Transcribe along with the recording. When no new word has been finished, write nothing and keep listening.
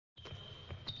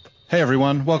Hey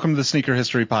everyone, welcome to the Sneaker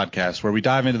History Podcast, where we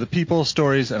dive into the people,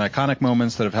 stories, and iconic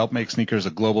moments that have helped make sneakers a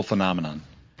global phenomenon.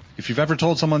 If you've ever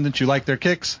told someone that you like their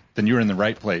kicks, then you're in the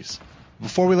right place.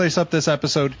 Before we lace up this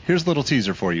episode, here's a little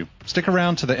teaser for you. Stick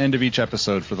around to the end of each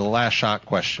episode for the last shot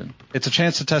question. It's a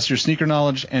chance to test your sneaker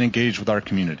knowledge and engage with our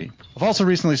community. I've also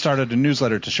recently started a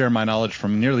newsletter to share my knowledge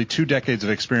from nearly 2 decades of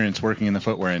experience working in the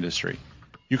footwear industry.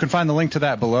 You can find the link to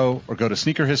that below or go to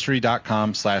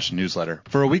sneakerhistory.com/newsletter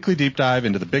for a weekly deep dive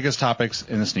into the biggest topics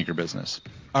in the sneaker business.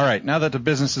 All right, now that the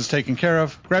business is taken care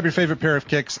of, grab your favorite pair of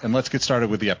kicks and let's get started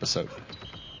with the episode.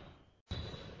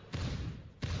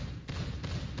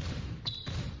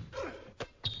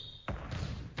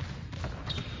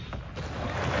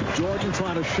 Jordan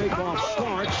trying to shake off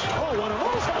Starks. Oh, what a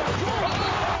move by Jordan.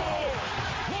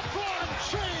 LeBron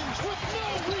James with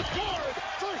no regard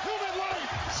for human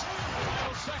life.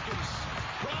 Final seconds.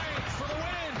 Bryant for the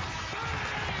win.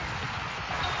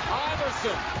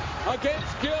 Iverson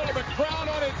against Gill, but Brown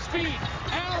on its feet.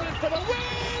 Allen for the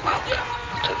win. Welcome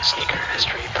to the Sneaker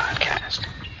History Podcast.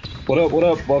 What up, what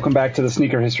up? Welcome back to the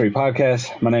Sneaker History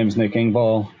Podcast. My name is Nick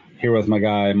Engvall, here with my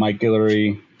guy Mike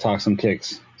Guillory. Talk some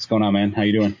kicks. What's going on, man? How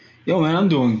you doing? Yo, man, I'm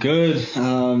doing good.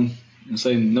 I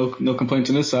say no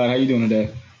complaints on this side. How you doing today?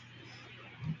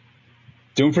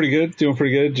 Doing pretty good.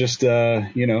 Just,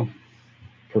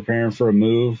 preparing for a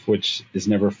move, which is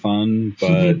never fun,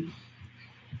 but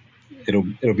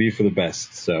it'll be for the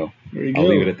best. So I'll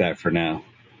leave it at that for now.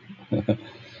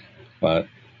 But,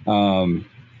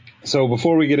 so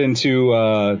before we get into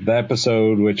the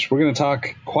episode, which we're going to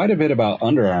talk quite a bit about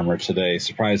Under Armour today,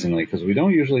 surprisingly, because we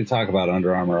don't usually talk about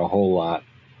Under Armour a whole lot.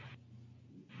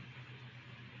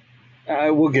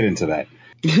 We'll get into that.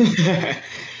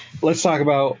 Let's talk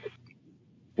about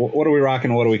what are we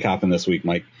rocking, what are we copping this week,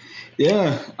 Mike?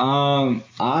 Yeah, I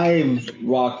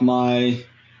rocked my,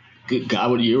 good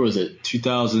God, what year was it?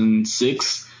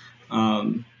 2006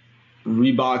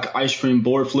 Reebok ice cream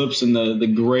board flips in the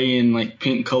gray and like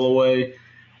pink colorway.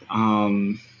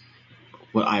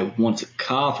 What I want to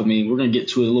cop, I mean, we're going to get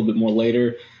to it a little bit more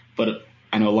later, but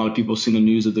I know a lot of people have seen the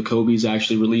news that the Kobe's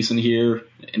actually releasing here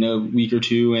in a week or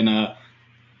two. And,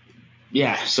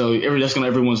 so that's on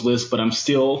everyone's list, but I'm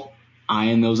still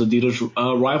eyeing those Adidas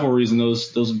rivalries and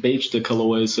those beige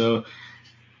colorways. So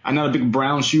I'm not a big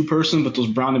brown shoe person, but those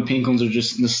brown and pink ones are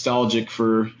just nostalgic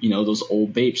for, those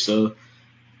old Bapes. So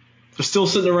they're still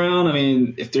sitting around. I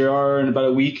mean, if they are in about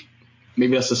a week,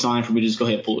 maybe that's a sign for me to just go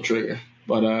ahead and pull the trigger.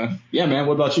 But, man,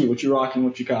 what about you? What you rocking?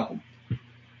 What you copping?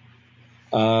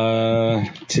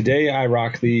 Today I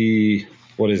rock the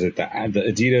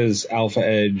Adidas Alpha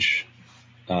Edge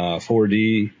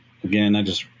 4D. Again, I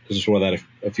just wore that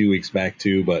a few weeks back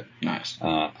too, but nice.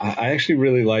 I actually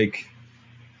really like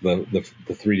the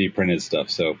 3D printed stuff.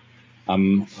 So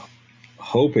I'm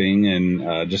hoping,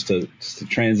 and just to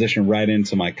transition right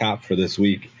into my cop for this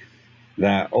week,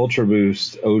 that Ultra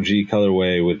Boost OG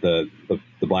colorway with the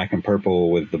black and purple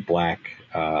with the black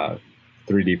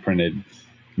 3D printed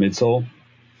midsole.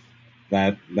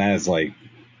 That is like,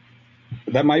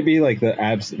 that might be like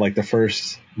the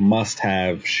first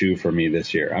must-have shoe for me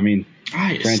this year. I mean,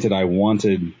 nice. Granted, I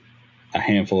wanted a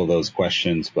handful of those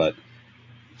questions, but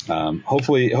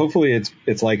hopefully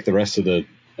it's like the rest of the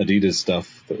Adidas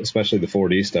stuff, especially the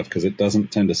 4D stuff, because it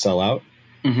doesn't tend to sell out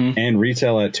and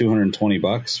retail at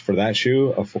 $220 for that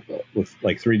shoe with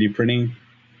like 3D printing.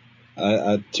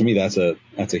 To me, that's a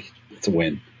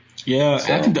win. Yeah,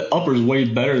 So, I think the upper is way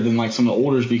better than like some of the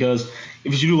olders, because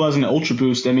if it's utilizing the Ultra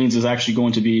Boost, that means it's actually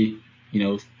going to be,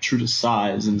 true to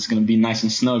size, and it's going to be nice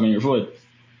and snug on your foot.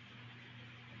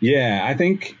 Yeah, I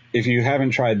think if you haven't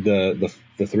tried the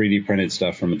 3D printed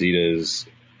stuff from Adidas,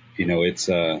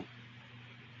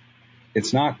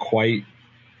 it's not quite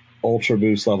Ultra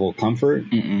Boost level comfort.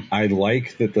 I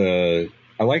like that the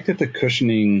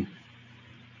cushioning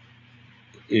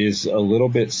is a little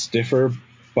bit stiffer,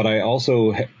 but I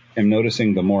also am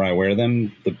noticing the more I wear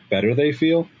them, the better they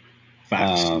feel.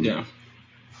 Fast, yeah.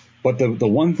 But the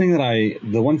one thing that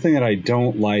I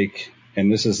don't like, and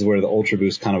this is where the Ultra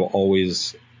Boost kind of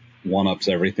always one-ups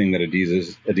everything that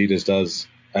Adidas does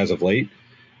as of late,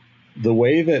 the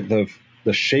way that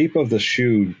the shape of the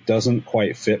shoe doesn't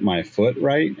quite fit my foot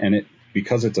right, and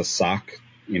because it's a sock,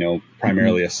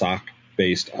 primarily a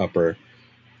sock-based upper,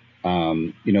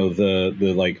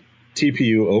 the like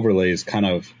TPU overlays kind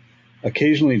of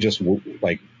occasionally just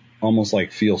like almost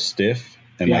like feel stiff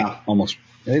and like almost,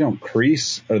 they don't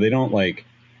crease, or they don't like,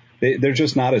 they're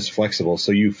just not as flexible.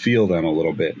 So you feel them a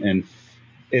little bit, and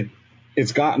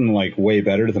it's gotten like way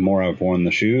better the more I've worn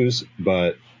the shoes,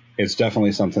 but it's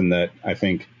definitely something that I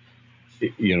think,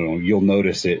 you'll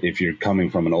notice it if you're coming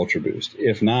from an Ultra Boost.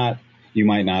 If not, you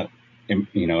might not and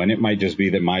it might just be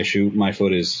that my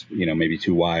foot is, maybe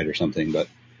too wide or something. But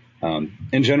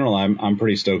in general, I'm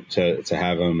pretty stoked to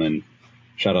have them. And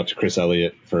shout out to Chris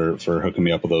Elliott for hooking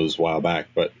me up with those a while back.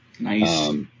 But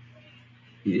Nice.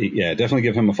 Yeah, definitely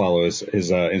give him a follow. His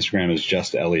Instagram is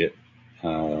just Elliott.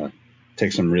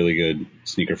 Takes some really good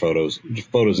sneaker photos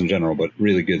in general, but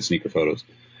really good sneaker photos.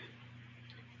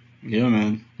 Yeah,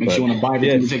 man. Makes you want to buy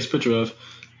everything he takes a picture of.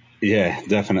 Yeah,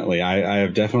 definitely. I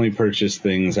have definitely purchased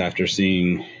things after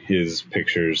seeing his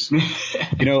pictures.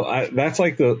 That's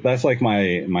like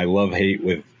my love-hate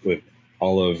with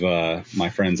all of my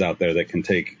friends out there that can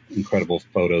take incredible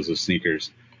photos of sneakers.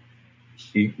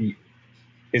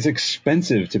 It's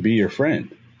expensive to be your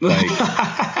friend. Like,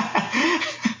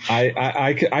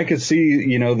 I could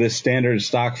see, this standard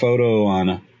stock photo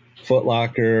on Foot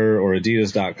Locker or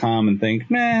Adidas.com and think,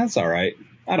 nah, that's all right.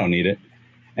 I don't need it.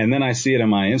 And then I see it on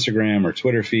my Instagram or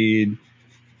Twitter feed,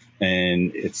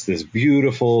 and it's this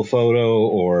beautiful photo,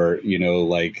 or,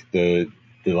 like the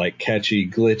like catchy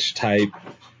glitch type,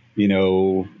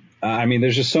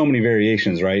 there's just so many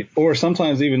variations, right? Or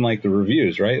sometimes even like the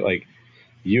reviews, right? Like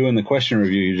you in the question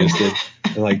review you just did,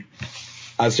 like,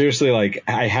 I seriously, like,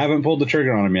 I haven't pulled the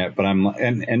trigger on them yet, but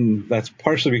and that's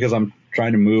partially because I'm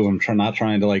trying to move. I'm not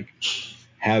trying to, like,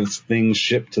 have things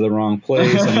shipped to the wrong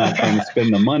place. I'm not trying to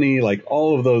spend the money, like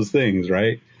all of those things,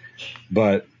 right?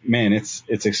 But man,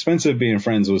 it's expensive being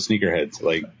friends with sneakerheads.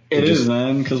 Like, it is,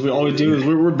 man, because all we do is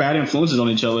we're bad influences on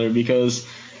each other. Because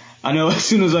I know as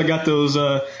soon as I got those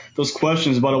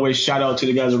questions, by the way, shout out to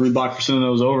the guys at Reebok for sending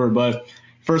those over. But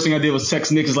first thing I did was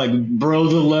text Nick, is like, bro,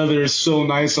 the leather is so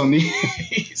nice on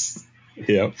these.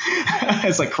 Yep.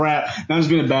 It's like, crap. Now I'm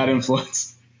just being a bad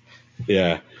influence.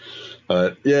 Yeah.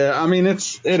 But yeah,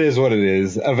 it is what it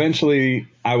is. Eventually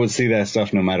I would see that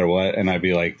stuff no matter what, and I'd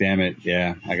be like, damn it,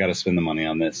 yeah, I got to spend the money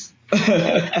on this.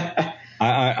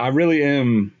 I really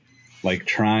am, like,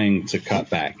 trying to cut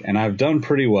back, and I've done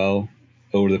pretty well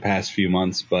over the past few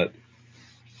months, but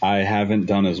I haven't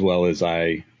done as well as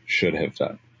I should have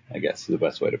done, I guess is the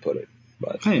best way to put it.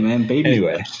 But hey, man,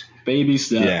 anyway, baby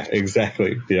steps. Yeah,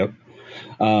 exactly. Yep.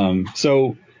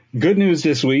 So good news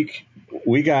this week.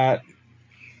 We got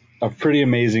a pretty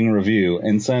amazing review,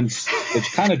 and since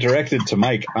it's kind of directed to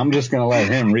Mike, I'm just going to let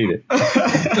him read it.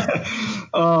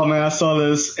 Oh, man, I saw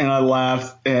this and I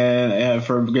laughed and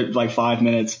for a good, like, 5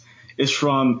 minutes. It's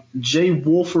from J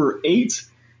Wolfer 8.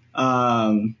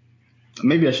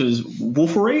 Maybe I should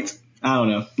Wolfer 8? I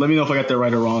don't know. Let me know if I got that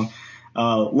right or wrong.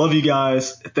 Love you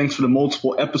guys. Thanks for the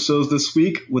multiple episodes this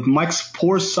week. With Mike's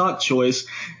poor sock choice,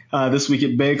 this week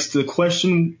it begs the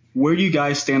question, where do you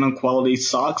guys stand on quality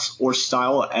socks or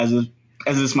style, as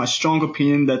it's my strong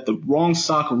opinion that the wrong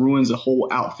sock ruins a whole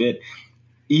outfit,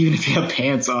 even if you have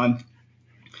pants on.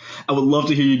 I would love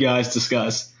to hear you guys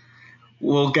discuss.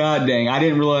 Well, god dang, I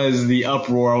didn't realize the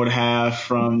uproar I would have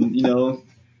from,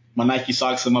 my Nike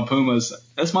socks and my Pumas.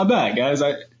 That's my bad, guys.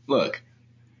 I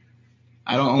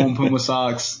don't own Puma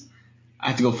socks. I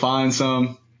have to go find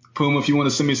some. Puma, if you want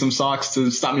to send me some socks to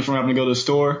stop me from having to go to the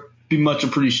store, be much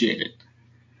appreciated.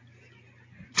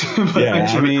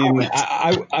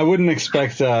 Yeah, I wouldn't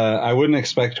expect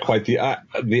quite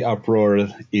the uproar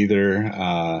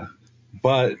either.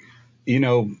 But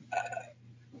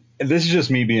this is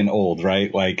just me being old,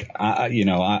 right? Like,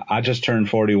 I just turned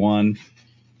 41.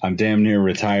 I'm damn near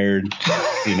retired.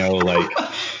 Like,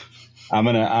 I'm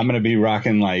gonna be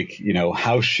rocking, like,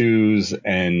 house shoes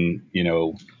and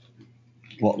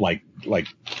like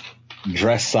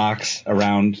dress socks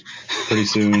around pretty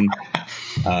soon.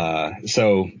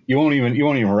 So you won't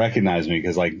even recognize me,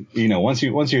 because, like, once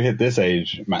you hit this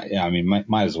age, might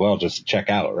as well just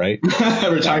check out, right?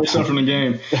 Retire yourself from the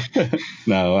game.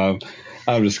 No,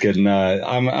 I'm just kidding.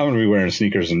 I'm gonna be wearing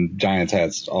sneakers and Giants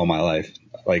hats all my life.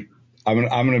 Like,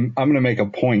 I'm gonna make a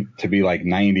point to be like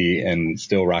 90 and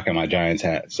still rocking my Giants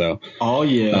hat. So. Oh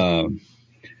yeah.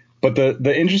 But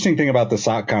the interesting thing about the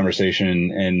sock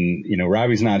conversation, and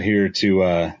Robbie's not here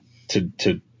to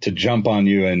jump on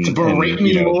you and to berate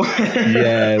me more.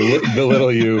 Yeah,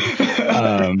 belittle you.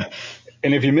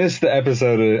 And if you missed the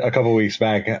episode a couple weeks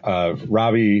back,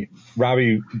 Robbie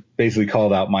basically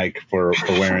called out Mike for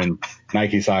wearing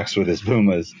Nike socks with his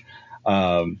Pumas.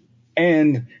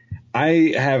 And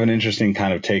I have an interesting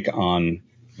kind of take on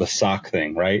the sock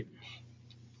thing, right?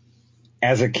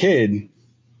 As a kid,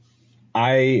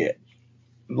 I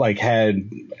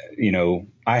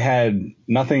had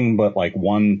nothing but, like,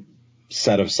 one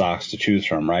set of socks to choose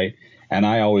from, right? And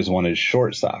I always wanted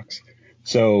short socks.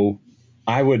 So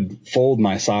I would fold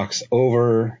my socks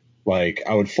over, like,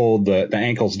 I would fold the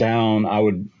ankles down. I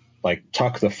would like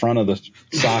tuck the front of the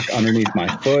sock underneath my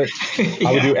foot.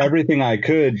 I would do everything I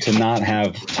could to not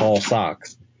have tall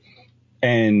socks.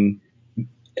 And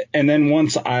then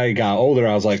once I got older,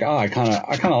 I was like, oh, I kind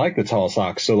of like the tall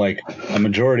socks. So like a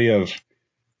majority of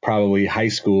probably high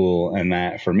school and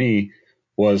that for me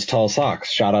was tall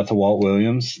socks. Shout out to Walt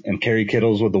Williams and Kerry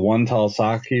Kittles with the one tall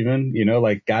sock even,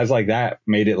 like guys like that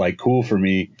made it like cool for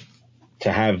me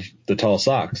to have the tall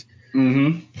socks.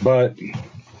 Mm-hmm. But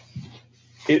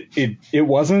it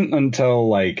wasn't until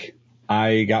like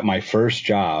I got my first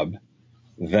job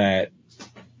that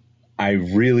I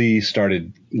really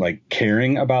started like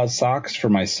caring about socks for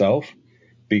myself,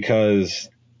 because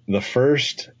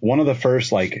one of the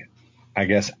first like, I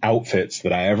guess, outfits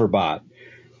that I ever bought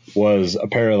was a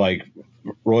pair of like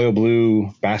royal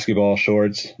blue basketball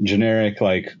shorts, generic,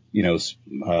 like,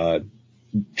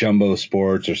 Jumbo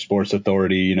Sports or Sports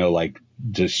Authority, like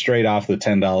just straight off the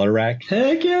 $10 rack.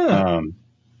 Heck yeah.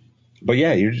 But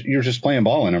yeah, you're just playing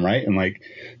ball in them, right? And like,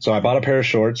 so I bought a pair of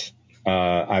shorts.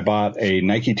 I bought a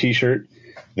Nike t-shirt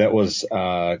that was,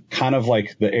 kind of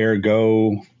like the Air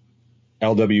Go,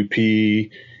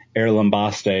 LWP, Air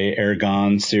Lambaste, Air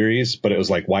Gone series, but it was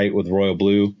like white with royal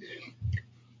blue.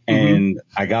 And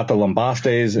I got the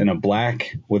Lambastes in a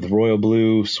black with royal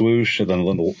blue swoosh and then a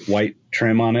little white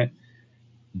trim on it.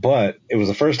 But it was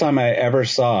the first time I ever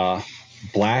saw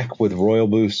black with royal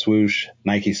blue swoosh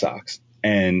Nike socks.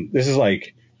 And this is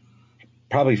like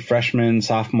probably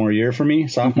sophomore year for me.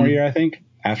 Sophomore year, I think,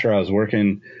 after I was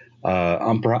working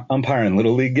umpiring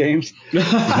little league games.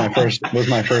 was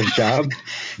my first job.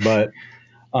 But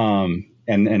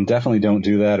and definitely don't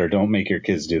do that, or don't make your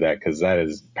kids do that, because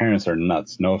parents are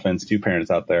nuts. No offense to parents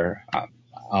out there.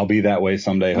 I'll be that way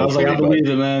someday. I was like, I believe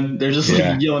it, man. They're just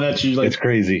like yelling at you, like, it's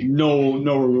crazy. No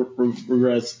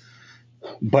regrets.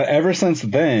 But ever since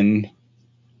then,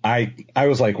 I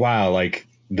was like, wow, like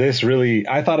this really,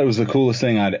 I thought it was the coolest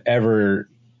thing I'd ever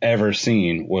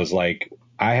seen, was like,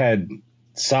 I had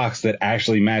socks that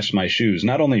actually matched my shoes.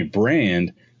 Not only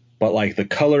brand, but like the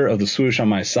color of the swoosh on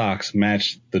my socks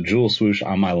matched the jewel swoosh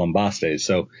on my Lambastes.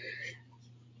 So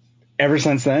ever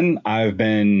since then, I've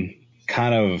been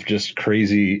kind of just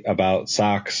crazy about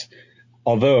socks.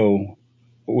 Although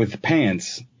with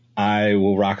pants, I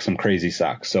will rock some crazy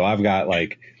socks. So I've got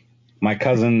like, my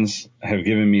cousins have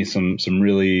given me some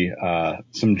really,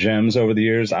 some gems over the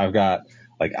years. I've got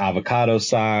like avocado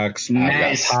socks.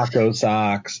 Nice. I've got taco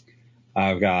socks.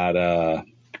 I've got,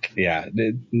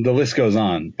 the list goes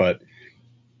on, but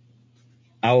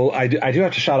I do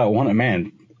have to shout out one,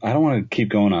 man. I don't want to keep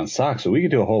going on socks, so we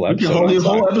could do a whole episode.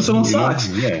 Whole episode on socks.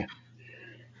 Yeah.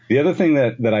 The other thing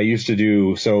that I used to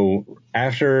do, so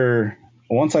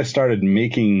once I started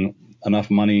making enough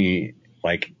money,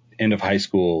 like end of high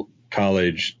school,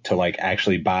 college, to like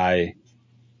actually buy,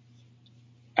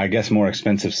 I guess, more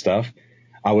expensive stuff,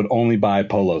 I would only buy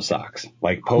polo socks,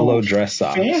 like polo dress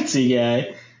socks. Fancy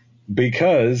guy.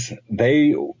 Because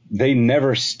they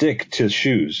never stick to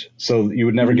shoes. So you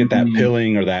would never get that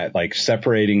pilling or that like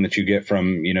separating that you get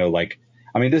from, like,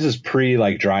 I mean, this is pre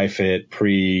like dry fit,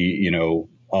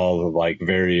 all the like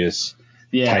various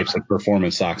types of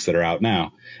performance socks that are out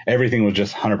now. Everything was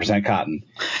just 100% cotton,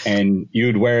 and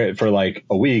you'd wear it for like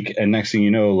a week. And next thing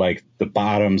you know, like the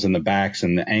bottoms and the backs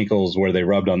and the ankles where they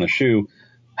rubbed on the shoe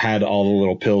had all the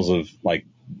little pills of like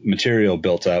material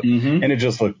built up, and it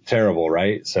just looked terrible.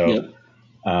 Right. So,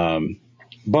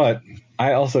 but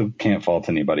I also can't fault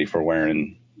anybody for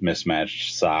wearing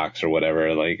mismatched socks or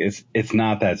whatever. Like it's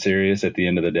not that serious at the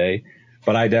end of the day,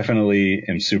 but I definitely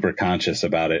am super conscious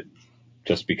about it,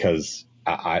 just because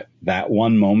I that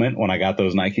one moment when I got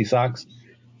those Nike socks,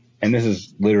 and this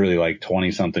is literally like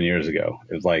 20 something years ago.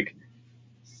 It was like,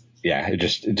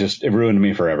 it ruined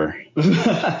me forever.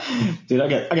 Dude,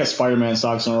 I got Spider-Man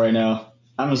socks on right now.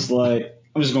 I'm just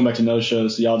going back to no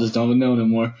shows, so y'all just don't know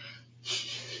anymore.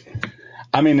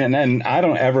 I mean, and I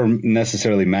don't ever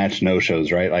necessarily match no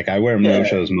shows, right? Like I wear no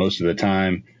shows most of the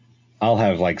time. I'll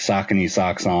have like Saucony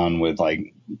socks on with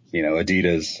like,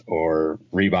 Adidas, or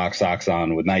Reebok socks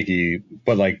on with Nike,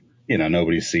 but like,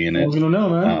 nobody's seeing it. I was gonna know,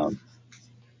 man.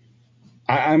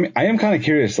 I am kind of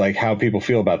curious, like how people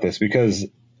feel about this, because,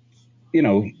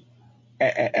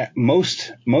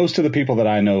 most of the people that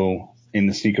I know in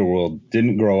the sneaker world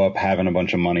didn't grow up having a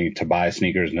bunch of money to buy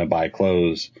sneakers and to buy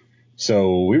clothes.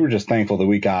 So we were just thankful that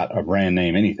we got a brand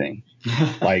name anything.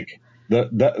 Like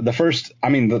the first, I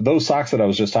mean, those socks that I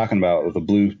was just talking about with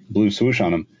the blue swoosh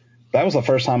on them, that was the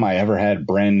first time I ever had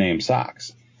brand name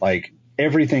socks. Like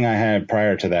everything I had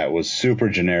prior to that was super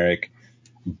generic,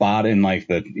 bought in like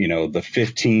the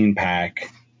 15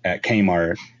 pack at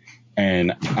Kmart.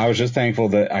 And I was just thankful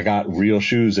that I got real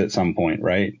shoes at some point,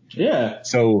 right? Yeah.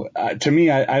 So to me,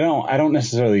 I don't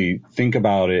necessarily think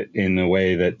about it in a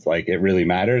way that like it really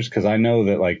matters, because I know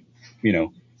that, like, you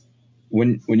know,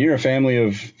 when you're a family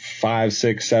of 5,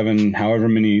 6, 7, however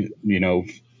many, you know,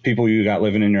 people you got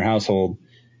living in your household,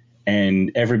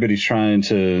 and everybody's trying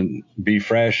to be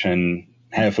fresh and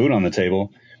have food on the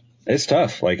table, it's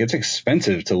tough. Like, it's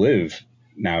expensive to live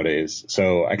nowadays.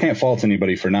 So I can't fault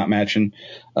anybody for not matching.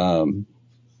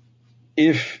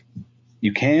 If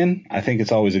you can, I think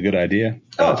it's always a good idea.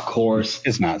 Of course.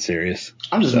 It's not serious.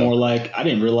 I'm just more like, I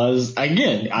didn't realize,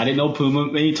 again, I didn't know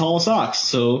Puma made tall socks.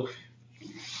 So.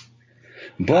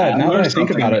 But now that I think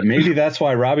about it, maybe that's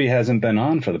why Robbie hasn't been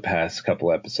on for the past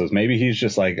couple episodes. Maybe he's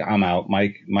just like, I'm out.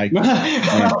 Mike wearing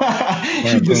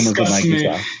Pumas with Nike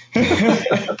style.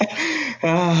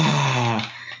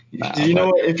 Do you know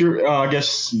what? If you're, I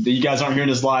guess you guys aren't hearing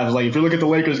this live. Like, if you look at the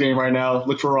Lakers game right now,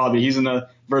 look for Robbie. He's in the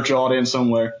virtual audience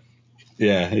somewhere.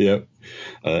 Yeah. Yep.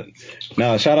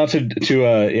 No, shout out to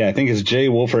I think it's Jay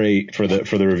Wolfer 8 for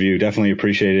the review. Definitely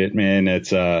appreciate it, man.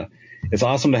 It's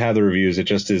awesome to have the reviews. It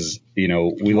just is, you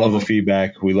know, we love the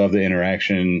feedback. We love the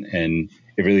interaction, and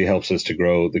it really helps us to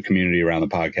grow the community around the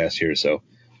podcast here. So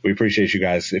we appreciate you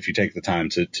guys if you take the time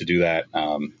to do that.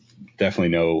 Definitely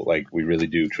know, like, we really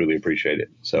do truly appreciate it.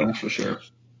 So yeah, for sure.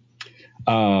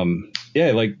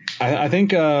 Like I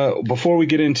think before we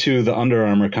get into the Under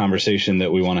Armour conversation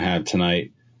that we want to have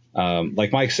tonight,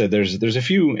 like Mike said, there's a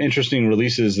few interesting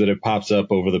releases that have popped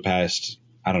up over the past,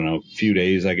 I don't know, few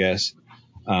days, I guess.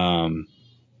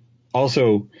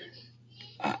 Also,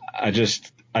 I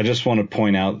just want to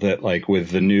point out that, like, with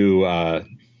the new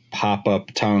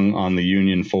pop-up tongue on the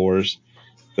Union 4s,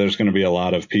 there's going to be a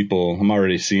lot of people. I'm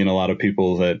already seeing a lot of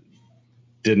people that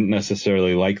didn't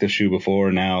necessarily like the shoe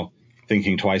before now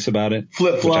thinking twice about it.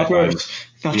 Flip-floppers.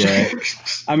 Yeah.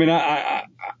 I mean,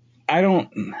 I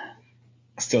don't.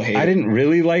 I still hate it. I didn't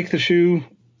really like the shoe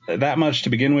that much to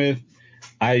begin with.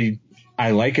 I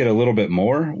like it a little bit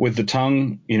more with the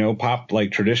tongue, you know, popped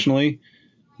like traditionally,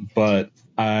 but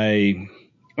I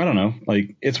don't know.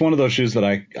 Like, it's one of those shoes that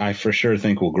I for sure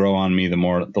think will grow on me the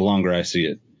longer I see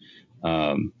it.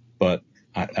 But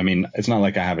I mean, it's not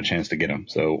like I have a chance to get them,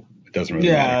 so it doesn't really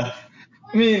matter.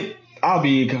 I mean, I'll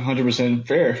be 100%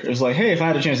 fair. It's like, hey, if I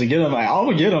had a chance to get them, I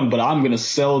would get them, but I'm going to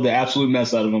sell the absolute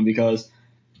mess out of them because,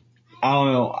 I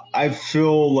don't know, I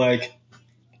feel like,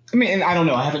 I mean, and I don't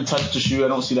know, I haven't touched the shoe, I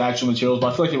don't see the actual materials,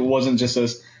 but I feel like it wasn't just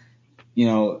as, you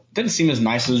know, it didn't seem as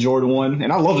nice as the Jordan 1,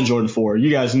 and I love the Jordan 4, you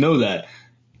guys know that.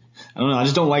 I don't know, I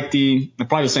just don't like probably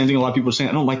the same thing a lot of people are saying,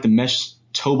 I don't like the mesh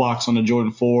toe box on the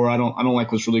Jordan 4, I don't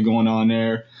like what's really going on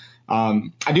there.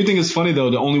 I do think it's funny, though,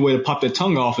 the only way to pop that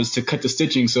tongue off is to cut the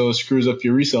stitching so it screws up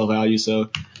your resale value. So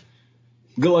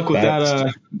good luck with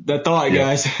that thought,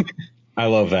 guys. I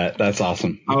love that. That's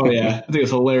awesome. Oh, yeah. I think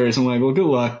it's hilarious. I'm like, well, good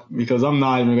luck, because I'm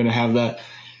not even going to have that.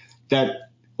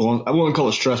 Well, I wouldn't call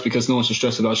it stress because no one should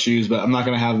stress about shoes, but I'm not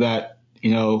going to have that,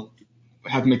 you know,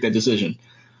 have to make that decision.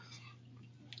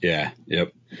 Yeah.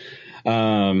 Yep.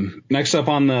 Next up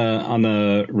on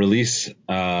the release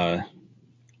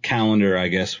calendar, I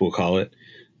guess we'll call it,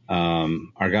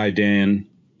 our guy Dan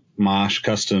Mosh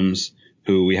Customs,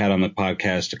 who we had on the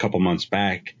podcast a couple months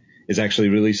back, is actually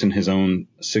releasing his own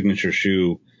signature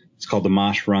shoe. It's called the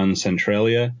Mosh Run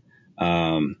Centralia.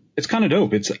 It's kind of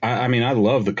dope. I mean, I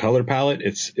love the color palette.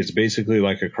 It's basically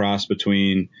like a cross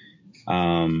between,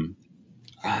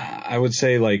 I would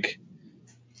say, like,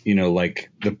 you know, like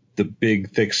the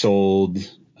big thick soled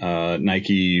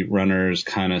Nike runners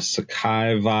kind of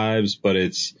Sacai vibes, but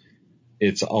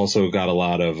it's also got a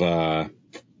lot of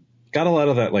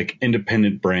that like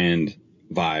independent brand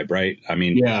vibe, right? I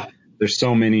mean, yeah, there's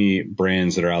so many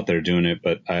brands that are out there doing it,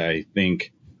 but I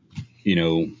think, you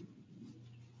know,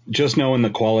 just knowing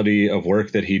the quality of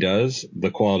work that he does,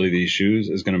 the quality of these shoes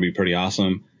is going to be pretty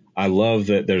awesome. I love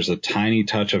that there's a tiny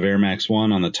touch of Air Max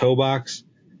 1 on the toe box.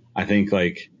 I think,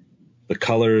 like, the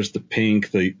colors, the pink,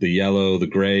 the yellow, the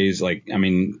grays, like, I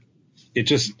mean, it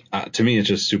just, to me, it's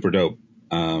just super dope.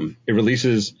 It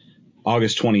releases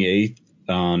August 28th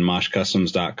on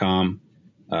moshcustoms.com.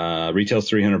 Retails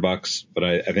 $300, but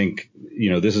I think,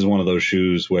 you know, this is one of those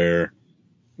shoes where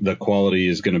the quality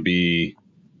is going to be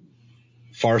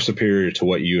far superior to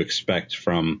what you expect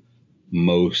from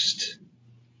most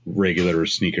regular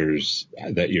sneakers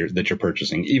that you're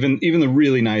purchasing. Even the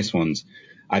really nice ones,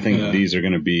 I think these are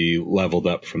going to be leveled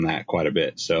up from that quite a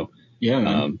bit. So yeah,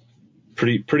 man.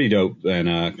 Pretty dope.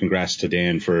 And congrats to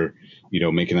Dan for, you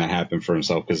know, making that happen for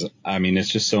himself. Cause I mean, it's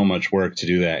just so much work to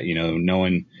do that, you know,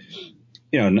 knowing,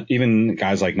 you know, even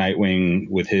guys like Nightwing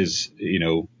with his, you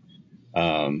know,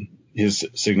 his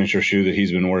signature shoe that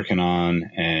he's been working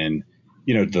on, and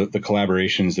the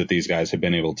collaborations that these guys have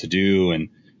been able to do, and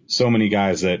so many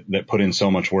guys that put in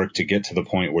so much work to get to the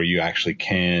point where you actually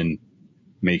can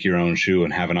make your own shoe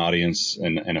and have an audience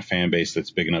and a fan base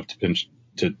that's big enough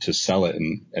to sell it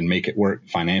and make it work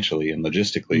financially and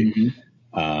logistically.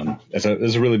 Mm-hmm. It's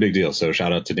a really big deal. So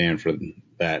shout out to Dan for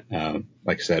that.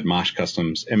 Like I said, Mosh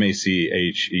Customs,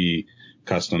 MACHE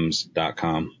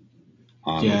Customs.com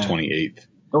on the 28th.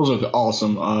 Those are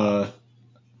awesome. I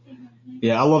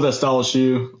love that style of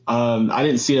shoe. I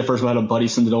didn't see it at first, but I had a buddy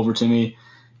send it over to me.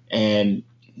 And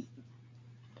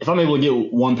if I'm able to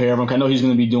get one pair of them, I know he's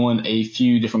going to be doing a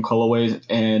few different colorways,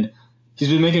 and he's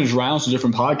been making his rounds to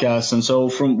different podcasts. And so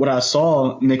from what I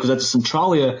saw, Nick, was that the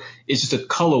Centralia is just a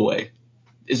colorway.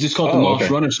 It's just called the Mosh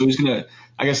Runner. So he's going to,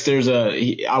 I guess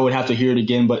I would have to hear it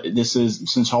again, but this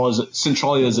is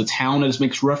Centralia is a town that it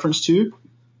makes reference to.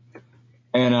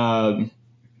 And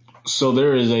so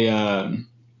there is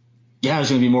there's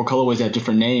going to be more colorways that have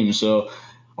different names. So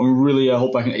I'm really, I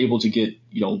hope I can able to get,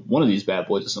 one of these bad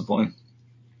boys at some point.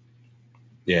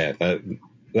 Yeah,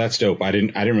 that's dope. I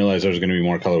didn't realize there was going to be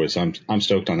more colorways, so I'm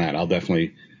stoked on that. I'll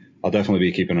definitely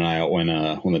be keeping an eye out when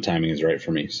the timing is right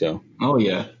for me. So. Oh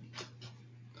yeah.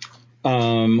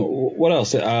 What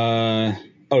else?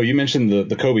 You mentioned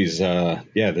the Kobe's.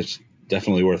 That's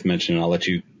definitely worth mentioning. I'll let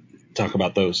you talk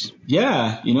about those.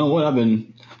 Yeah, you know what?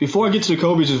 Before I get to the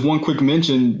Kobe's, just one quick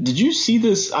mention. Did you see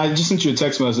this? I just sent you a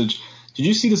text message. Did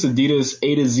you see this Adidas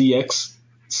A to ZX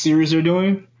series they're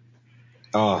doing?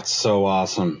 Oh, it's so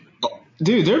awesome.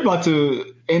 Dude, they're about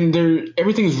to, and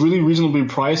everything's really reasonably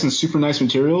priced and super nice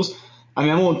materials. I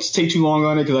mean, I won't take too long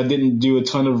on it because I didn't do a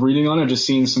ton of reading on it, just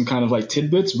seeing some kind of like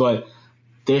tidbits, but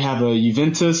they have a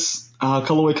Juventus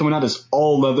colorway coming out. It's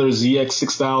all leather ZX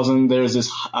 6000. There's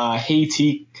this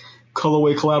Haiti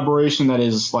colorway collaboration that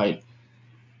is like,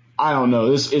 I don't know,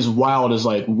 this is wild. It's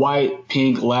like white,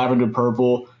 pink, lavender,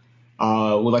 purple.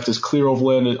 With like this clear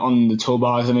overlay on the toe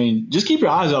box. I mean, just keep your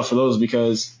eyes out for those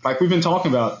because, like we've been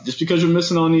talking about, just because you're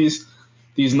missing on these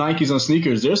Nikes on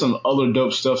sneakers, there's some other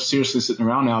dope stuff seriously sitting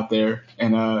around out there.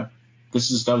 And that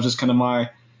was just kind of my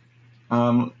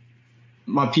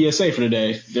PSA for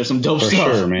today. There's some dope stuff.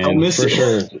 For sure, man. Don't miss it.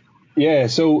 Sure. Yeah.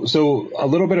 So a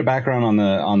little bit of background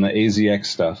on the AZX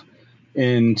stuff.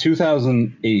 In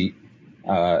 2008.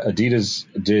 Adidas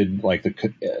did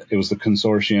it was the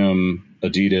consortium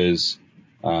Adidas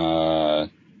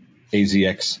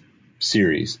AZX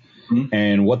series. Mm-hmm.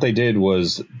 And what they did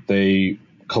was they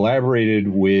collaborated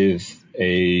with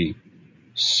a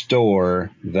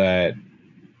store that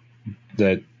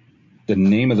the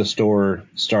name of the store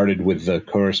started with the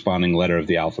corresponding letter of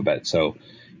the alphabet. So,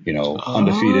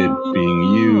 Undefeated being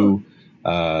U,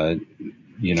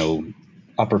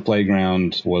 Upper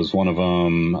Playground was one of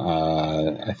them.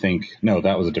 I think, no,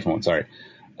 that was a different one. Sorry.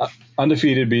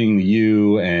 Undefeated being the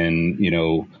U, and,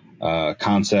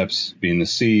 Concepts being the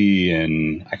C,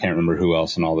 and I can't remember who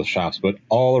else in all the shops, but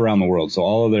all around the world. So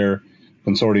all of their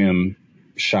consortium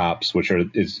shops, which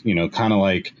is kind of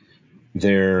like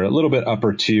they're a little bit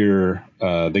upper tier.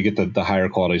 They get the higher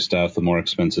quality stuff, the more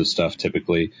expensive stuff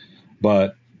typically,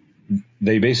 but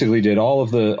they basically did all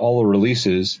the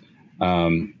releases.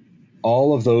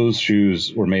 All of those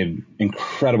shoes were made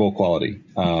incredible quality.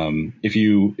 If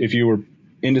you were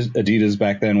into Adidas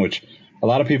back then, which a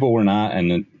lot of people were not,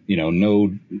 and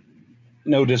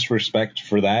no disrespect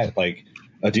for that. Like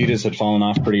Adidas had fallen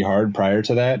off pretty hard prior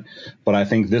to that, but I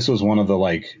think this was one of the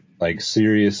like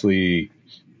seriously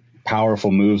powerful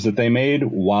moves that they made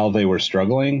while they were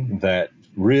struggling that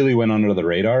really went under the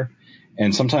radar.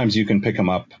 And sometimes you can pick them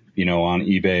up, on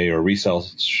eBay or resell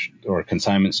or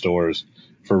consignment stores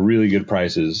for really good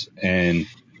prices. And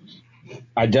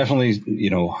I definitely,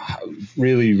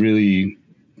 really, really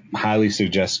highly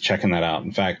suggest checking that out.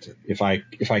 In fact, if I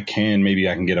can, maybe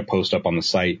I can get a post up on the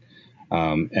site,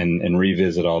 and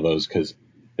revisit all those because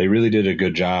they really did a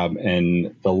good job.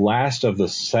 And the last of the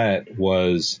set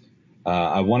was,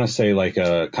 I want to say like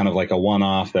a kind of like a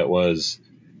one-off that was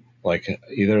like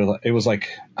either it was like,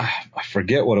 I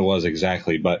forget what it was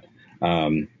exactly, but,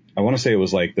 I want to say it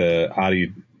was like the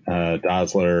Adi,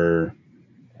 Dazzler,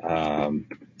 what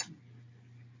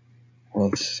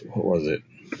was it?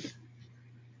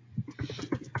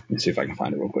 Let me see if I can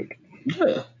find it real quick.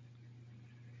 Yeah.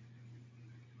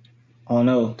 Oh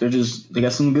no, they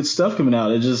got some good stuff coming out.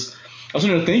 I was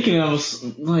sitting there thinking, I was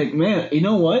like, man, you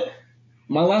know what?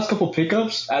 My last couple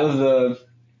pickups out of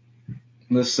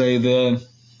let's say the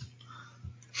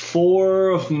 4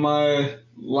 of my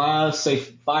last, say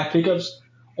 5 pickups,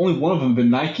 only one of them have been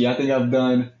Nike. I think I've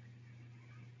done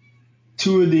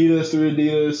 2 Adidas, 3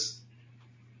 Adidas,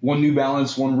 one New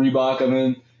Balance, one Reebok. I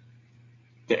mean,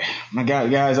 my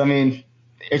God, guys, I mean,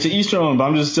 it's an Easter own, but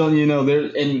I'm just telling you,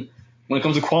 and when it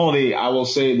comes to quality, I will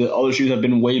say that other shoes have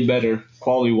been way better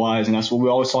quality-wise, and that's what we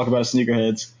always talk about as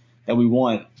sneakerheads that we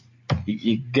want.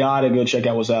 You got to go check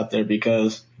out what's out there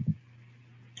because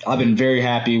I've been very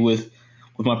happy with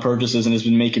my purchases, and it's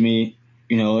been making me,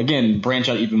 again, branch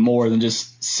out even more than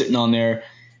just sitting on there,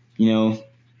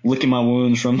 licking my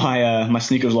wounds from my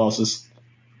sneakers losses.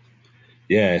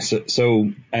 Yeah,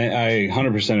 so I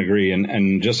 100% agree,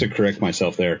 and just to correct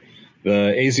myself there,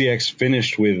 the AZX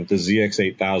finished with the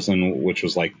ZX8000, which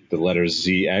was like the letters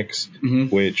ZX,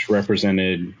 which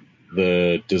represented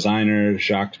the designer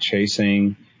Jacques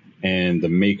Chasing and the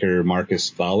maker Marcus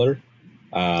Thaler,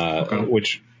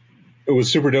 which it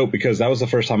was super dope because that was the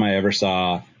first time I ever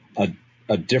saw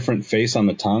a different face on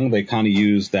the tongue. They kind of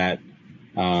used that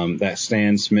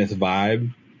Stan Smith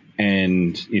vibe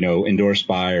and, endorsed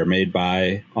by or made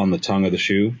by on the tongue of the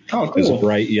shoe. Oh, cool. It was a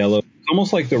bright yellow. It's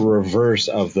almost like the reverse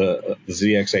of the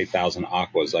ZX8000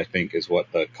 Aquas, I think, is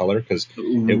what the color, because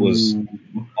it was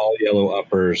all yellow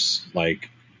uppers,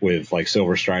 like with like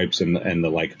silver stripes and the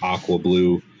like aqua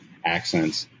blue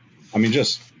accents. I mean,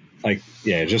 just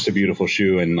a beautiful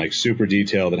shoe and like super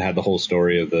detailed. It had the whole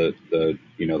story of the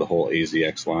whole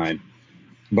AZX line.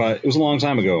 But it was a long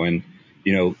time ago, and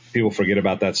people forget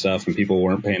about that stuff, and people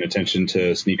weren't paying attention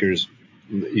to sneakers,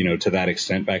 to that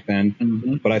extent back then.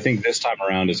 Mm-hmm. But I think this time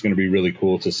around it's going to be really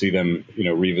cool to see them,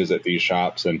 revisit these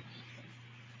shops. And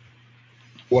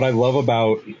what I love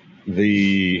about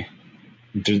the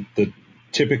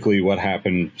typically what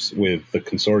happens with the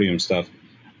consortium stuff,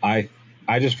 I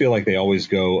just feel like they always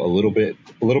go a little bit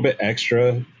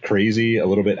extra crazy, a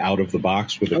little bit out of the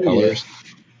box with the colors.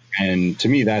 Yeah. And to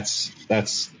me, that's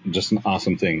just an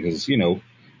awesome thing because,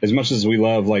 as much as we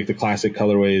love like the classic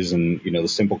colorways and, the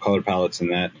simple color palettes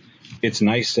and that, it's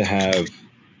nice to have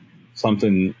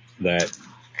something that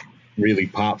really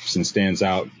pops and stands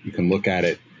out. You can look at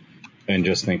it and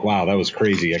just think, wow, that was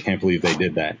crazy. I can't believe they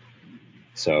did that.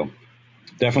 So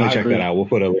definitely check that out. We'll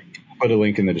put a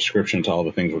link in the description to all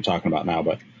the things we're talking about now,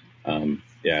 but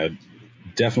yeah,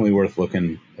 definitely worth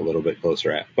looking a little bit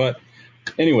closer at. But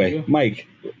anyway, Mike,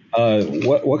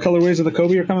 what colorways of the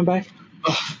Kobe are coming back?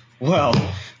 Well,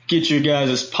 get your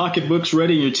guys' pocketbooks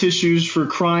ready, your tissues for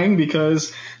crying,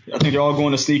 because I think they're all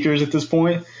going to sneakers at this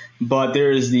point. But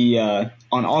there is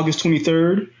on August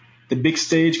 23rd, the big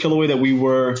stage colorway that we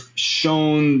were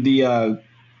shown the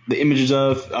images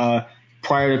of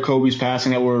prior to Kobe's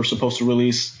passing that we're supposed to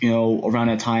release, around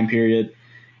that time period.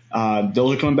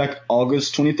 Those are coming back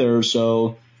August 23rd.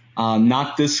 So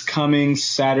not this coming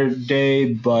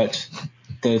Saturday, but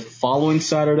the following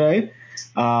Saturday.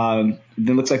 Then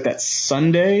it looks like that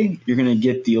Sunday you're going to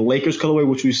get the Lakers colorway,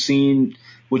 which we've seen,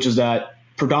 which is that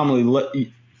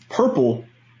predominantly purple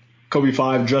Kobe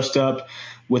 5 dressed up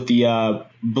with the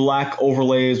black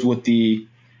overlays with the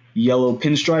yellow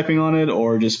pinstriping on it,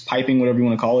 or just piping, whatever you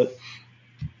want to call it.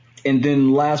 And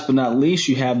then last but not least,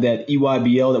 you have that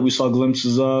EYBL that we saw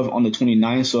glimpses of on the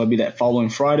 29th. So it'll be that following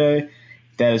Friday.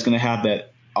 That is going to have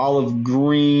that olive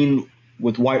green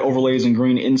with white overlays and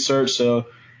green inserts. So,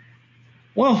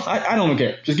 well, I don't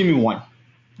care. Just give me one.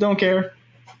 Don't care.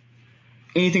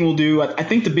 Anything will do. I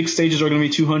think the big stages are going to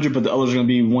be 200, but the others are going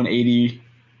to be 180,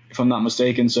 if I'm not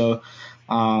mistaken. So,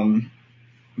 but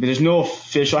there's no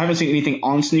official. I haven't seen anything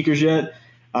on sneakers yet.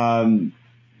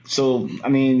 So, I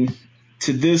mean,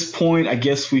 to this point, I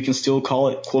guess we can still call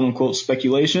it quote unquote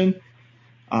speculation.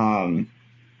 But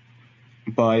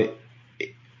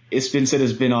it's been said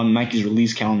it's been on Nike's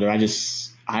release calendar. I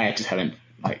just haven't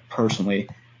personally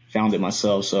found it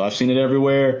myself. So I've seen it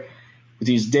everywhere with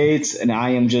these dates, and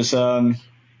I am just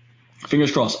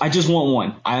fingers crossed. I just want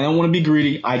one. I don't want to be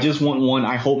greedy. I just want one.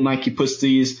 I hope Nike puts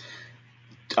these.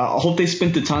 I hope they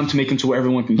spent the time to make them to where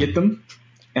everyone can get them.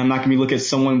 And I'm not going to be looking at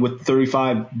someone with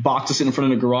 35 boxes sitting in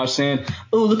front of the garage saying,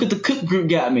 oh, look at the Cook Group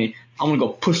got me. I'm going to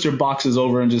go push their boxes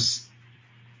over and just,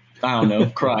 I don't know,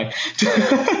 cry.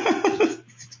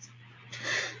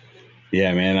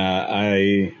 Yeah,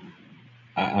 man,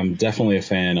 I'm definitely a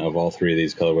fan of all three of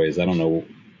these colorways. I don't know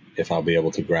if I'll be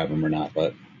able to grab them or not,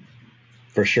 but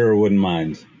for sure wouldn't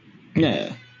mind.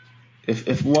 Yeah.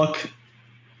 If luck,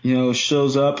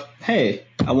 shows up, hey,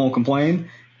 I won't complain,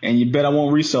 and you bet I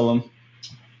won't resell them.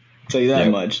 Tell you that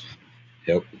much.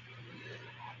 Yep.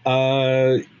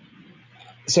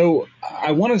 So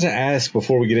I wanted to ask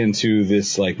before we get into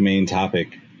this main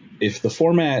topic, if the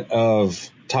format of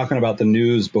talking about the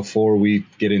news before we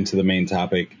get into the main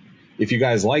topic, if you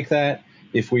guys like that,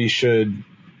 if we should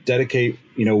dedicate,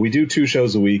 we do 2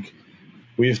 shows a week.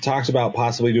 we've talked about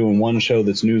possibly doing one show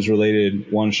that's news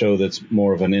related, one show that's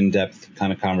more of an in-depth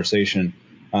kind of conversation.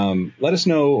 Let us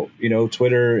know,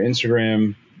 Twitter,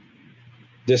 Instagram,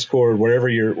 Discord, wherever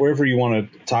you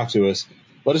want to talk to us.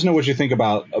 Let us know what you think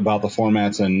about the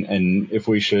formats and if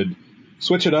we should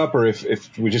switch it up or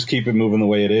if we just keep it moving the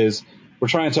way it is. We're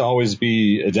trying to always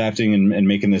be adapting and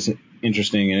making this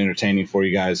interesting and entertaining for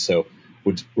you guys. So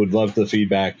would love the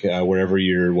feedback wherever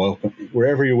you're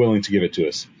willing to give it to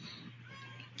us.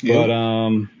 Yep.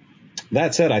 But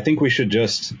that said, I think we should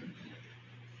just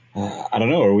I don't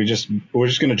know. We're just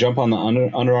going to jump on the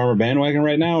Under Armour bandwagon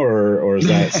right now, or is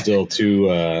that still too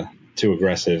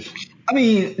aggressive? I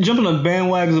mean, jumping on the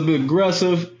bandwagon is a bit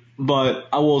aggressive, but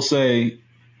I will say,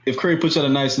 if Curry puts out a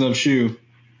nice enough shoe,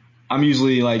 I'm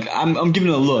usually like I'm giving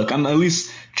it a look. I'm at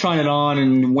least trying it on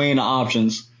and weighing the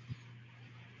options.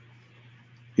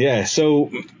 Yeah. So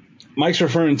Mike's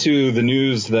referring to the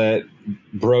news that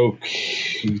broke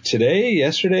yesterday,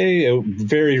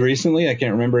 very recently. I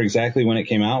can't remember exactly when it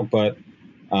came out, but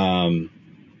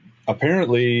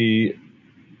apparently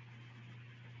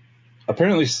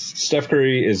Steph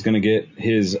Curry is going to get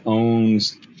his own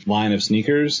line of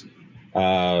sneakers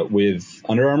with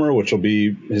Under Armour, which will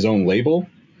be his own label.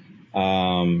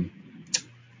 I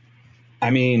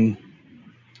mean,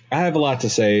 I have a lot to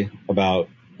say about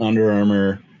Under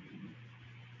Armour.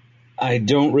 I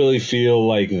don't really feel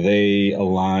like they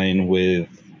align with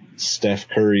Steph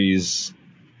Curry's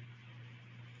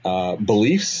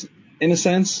beliefs in a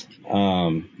sense.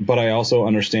 But I also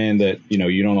understand that,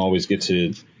 you don't always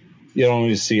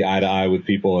see eye to eye with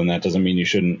people, and that doesn't mean you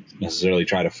shouldn't necessarily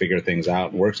try to figure things out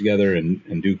and work together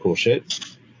and do cool shit.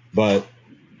 But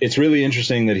it's really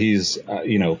interesting that he's,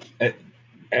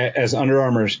 as Under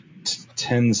Armour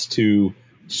tends to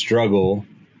struggle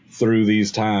through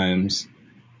these times,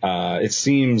 it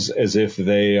seems as if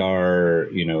they are,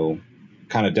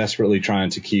 kind of desperately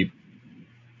trying to keep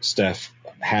Steph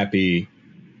happy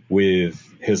with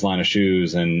his line of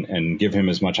shoes and give him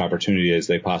as much opportunity as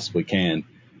they possibly can,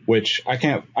 which I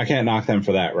can't knock them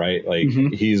for that, right? Like,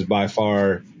 He's by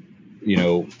far,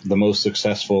 the most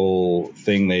successful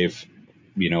thing they've,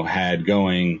 had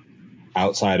going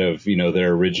outside of,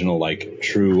 their original, like,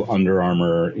 true Under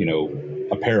Armour,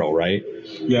 apparel, right?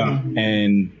 Yeah.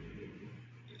 And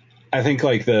I think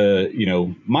like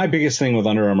my biggest thing with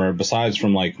Under Armour, besides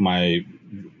from like my,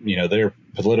 their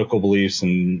political beliefs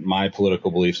and my political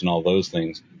beliefs and all those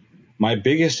things, my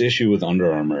biggest issue with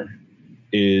Under Armour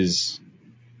is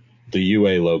the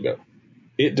UA logo.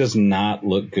 It does not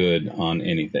look good on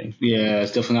anything. Yeah,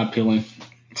 it's definitely not appealing.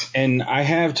 And I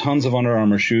have tons of Under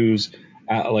Armour shoes.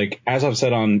 Like, as I've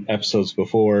said on episodes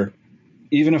before,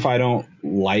 even if I don't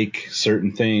like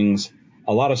certain things,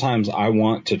 a lot of times I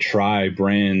want to try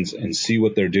brands and see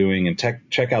what they're doing and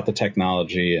check out the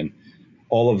technology and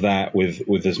all of that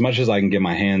with as much as I can get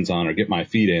my hands on or get my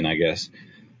feet in, I guess.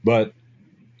 But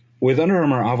with Under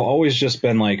Armour, I've always just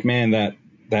been like, man,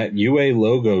 that UA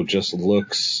logo just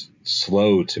looks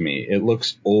slow to me. It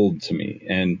looks old to me.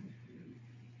 And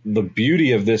the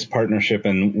beauty of this partnership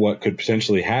and what could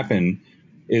potentially happen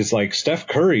is like Steph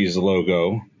Curry's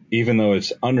logo, even though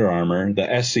it's Under Armour, the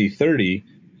SC30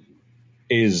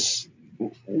 is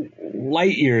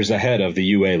light years ahead of the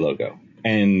UA logo.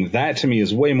 And that to me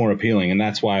is way more appealing. And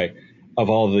that's why of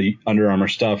all the Under Armour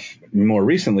stuff, more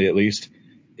recently at least,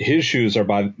 his shoes are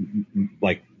by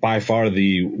far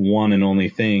the one and only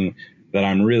thing that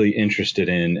I'm really interested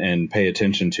in and pay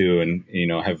attention to and,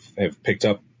 have picked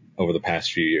up over the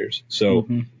past few years. So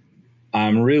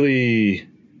I'm really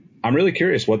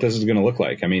curious what this is going to look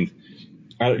like. I mean,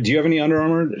 do you have any Under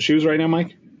Armour shoes right now,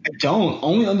 Mike? I don't.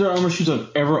 Only Under Armour shoes I've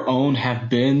ever owned have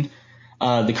been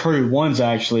the Curry ones,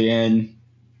 actually. And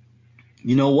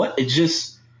you know what?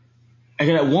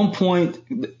 Again, at one point,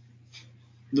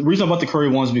 the reason I bought the Curry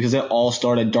ones is because that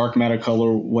all-star dark matter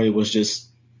colorway was just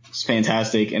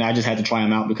fantastic. And I just had to try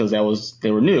them out because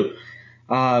they were new.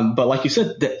 But like you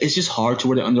said, it's just hard to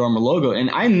wear the Under Armour logo. And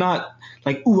I'm not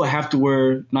like, I have to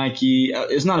wear Nike.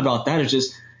 It's not about that. It's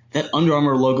just that Under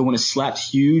Armour logo, when it's slapped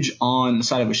huge on the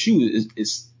side of a shoe,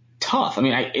 is tough. I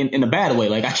mean, in a bad way.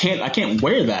 Like, I can't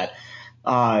wear that.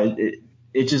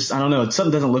 It just, I don't know.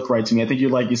 Something doesn't look right to me. I think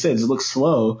like you said, it looks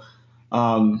slow.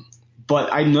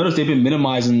 But I noticed they've been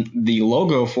minimizing the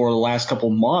logo for the last couple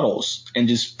models and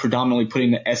just predominantly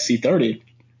putting the SC30,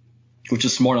 which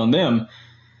is smart on them.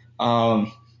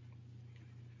 But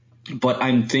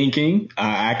I'm thinking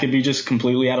I could be just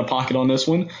completely out of pocket on this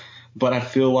one, but I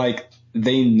feel like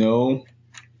they know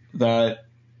that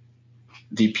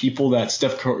the people that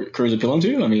Steph Curry is appealing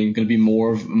to, I mean, going to be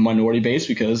more of minority based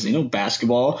because,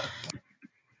 basketball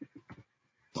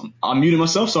I'm muting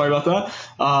myself. Sorry about that.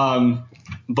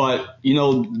 But,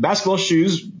 basketball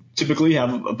shoes typically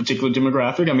have a particular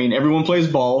demographic. I mean, everyone plays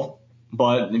ball,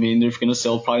 but, I mean, they're going to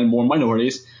sell probably more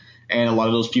minorities. And a lot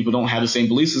of those people don't have the same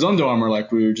beliefs as Under Armour,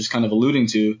 like we were just kind of alluding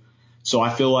to. So I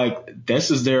feel like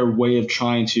this is their way of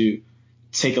trying to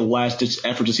take a last-ditch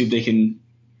effort to see if they can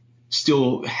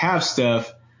still have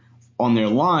Steph on their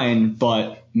line,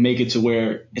 but make it to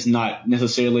where it's not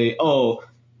necessarily, oh,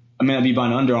 I may not be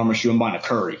buying an Under Armour shoe, I'm buying a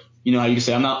Curry. You know how you can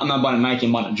say, I'm not buying a Nike,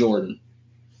 I'm buying a Jordan.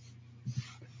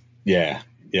 Yeah.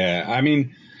 I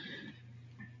mean,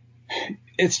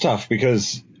 it's tough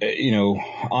because,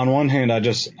 on one hand, I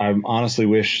honestly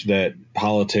wish that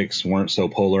politics weren't so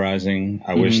polarizing.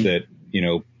 I wish that,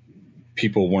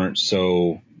 people weren't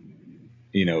so,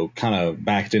 kind of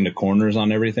backed into corners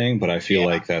on everything. But I feel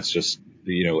like that's just,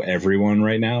 everyone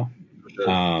right now. Sure.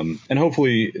 And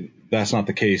hopefully that's not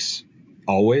the case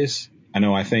always.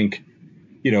 I think,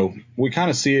 we kind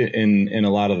of see it in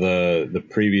a lot of the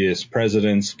previous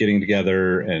presidents getting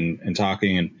together and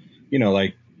talking and,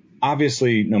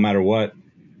 obviously no matter what,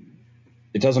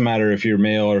 it doesn't matter if you're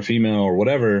male or female or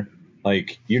whatever,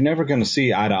 like you're never going to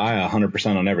see eye to eye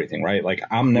 100% on everything, right? Like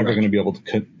I'm never going to be able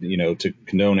to, to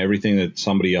condone everything that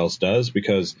somebody else does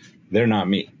because they're not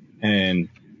me. And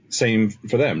same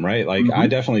for them, right? Like I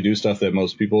definitely do stuff that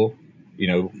most people,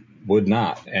 would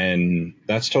not. And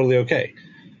that's totally okay.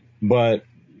 But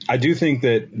I do think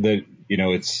that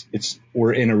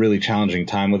we're in a really challenging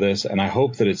time with this. And I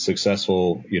hope that it's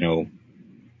successful,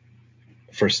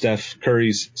 for Steph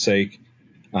Curry's sake.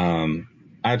 I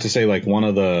have to say, like one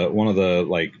of the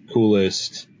like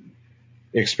coolest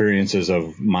experiences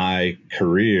of my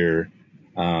career,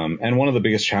 and one of the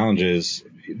biggest challenges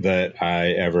that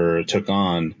I ever took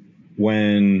on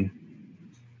when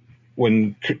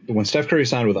Steph Curry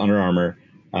signed with Under Armour,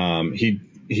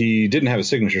 he didn't have a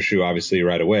signature shoe, obviously,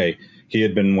 right away. He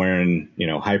had been wearing,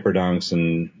 Hyper Dunks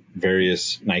and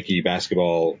various Nike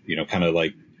basketball, kind of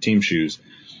like team shoes.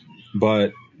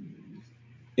 But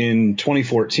in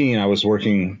 2013, I was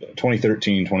working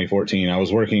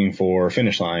for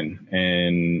Finish Line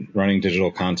and running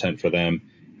digital content for them.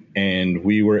 And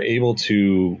we were able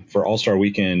to, for All-Star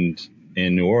Weekend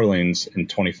in New Orleans in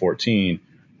 2014,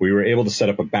 we were able to set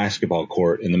up a basketball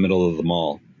court in the middle of the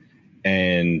mall.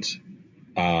 And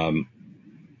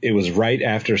it was right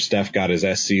after Steph got his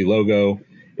SC logo.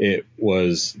 It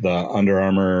was the Under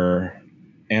Armour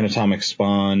Anatomic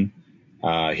Spawn.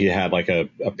 He had like a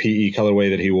PE colorway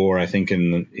that he wore. I think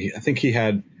he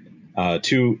had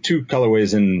two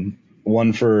colorways, in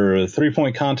one for a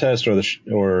 3-point contest or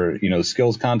the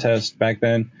skills contest back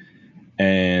then,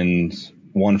 and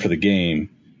one for the game.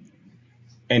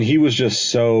 And he was just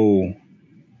so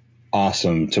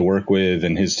awesome to work with,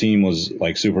 and his team was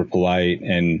like super polite,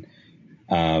 and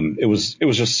it was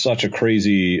just such a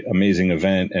crazy, amazing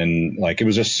event, and like it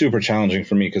was just super challenging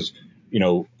for me because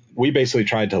we basically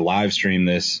tried to live stream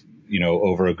this,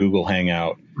 over a Google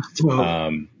Hangout.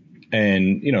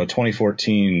 And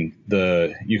 2014,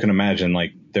 you can imagine,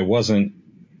 like, there wasn't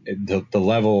the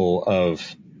level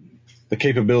of the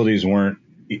capabilities weren't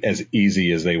as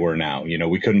easy as they were now.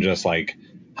 We couldn't just like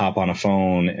hop on a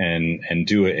phone and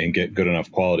do it and get good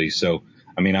enough quality. So,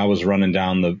 I mean, I was running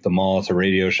down the mall to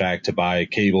Radio Shack to buy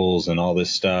cables and all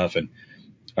this stuff. And,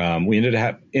 we ended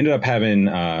up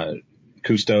having,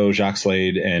 Cousteau, Jacques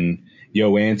Slade, and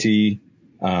Yo Anti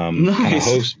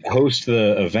Nice. host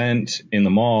the event in the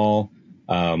mall.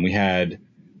 We had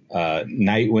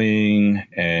Nightwing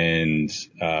and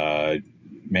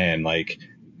like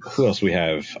who else we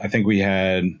have? I think we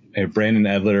had Brandon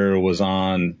Edler was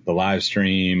on the live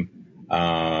stream.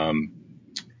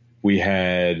 We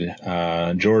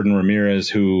had Jordan Ramirez,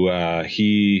 who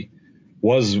he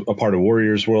was a part of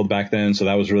Warriors World back then. So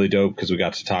that was really dope because we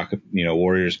got to talk,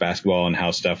 Warriors basketball and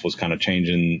how Steph was kind of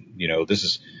changing. This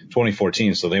is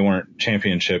 2014, so they weren't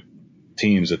championship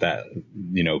teams at that,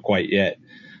 quite yet.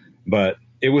 But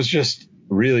it was just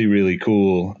really, really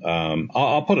cool.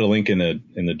 I'll put a link in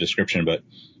the description, but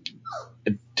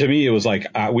to me, it was like,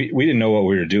 we didn't know what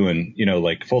we were doing,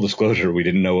 like full disclosure, we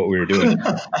didn't know what we were doing,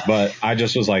 but I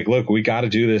just was like, look, we got to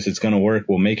do this. It's going to work.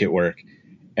 We'll make it work.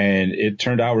 And it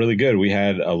turned out really good. We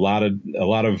had a lot of,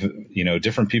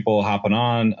 different people hopping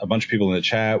on, a bunch of people in the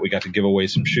chat. We got to give away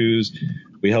some shoes.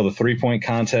 We held a 3-point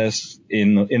contest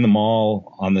in the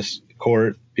mall on this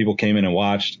court. People came in and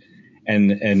watched,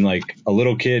 and like a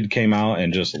little kid came out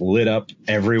and just lit up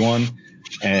everyone.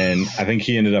 And I think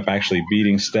he ended up actually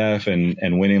beating Steph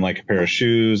and winning like a pair of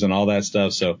shoes and all that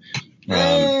stuff. So,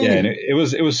 and it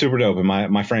was super dope. And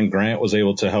my friend Grant was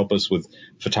able to help us with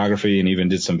photography and even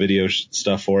did some video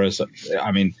stuff for us.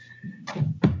 I mean,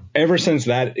 ever since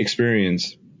that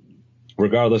experience,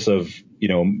 regardless of,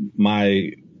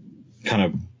 my kind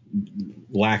of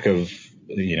lack of,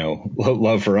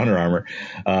 love for Under Armour,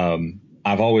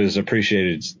 I've always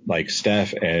appreciated like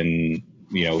Steph and,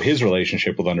 his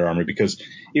relationship with Under Armour, because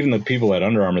even the people at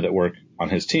Under Armour that work on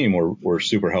his team were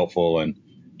super helpful, and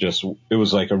just, it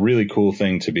was like a really cool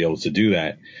thing to be able to do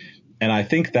that. And I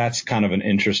think that's kind of an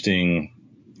interesting,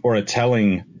 or a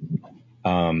telling,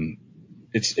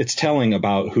 it's telling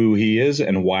about who he is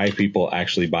and why people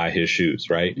actually buy his shoes,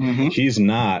 right? Mm-hmm. He's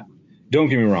not, don't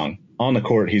get me wrong, on the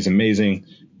court, he's amazing.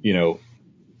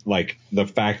 Like the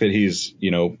fact that he's,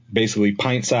 basically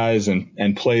pint size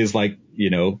and plays like,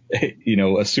 a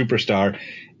superstar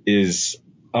is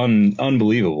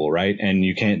unbelievable, right? And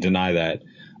you can't deny that.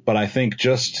 But I think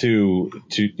just to,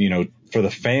 for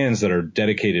the fans that are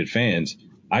dedicated fans,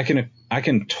 I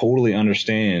can totally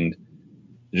understand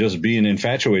just being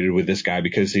infatuated with this guy,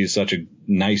 because he's such a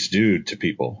nice dude to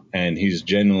people, and he's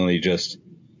genuinely just,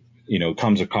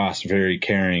 comes across very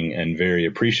caring and very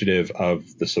appreciative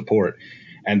of the support.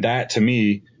 And that, to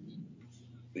me,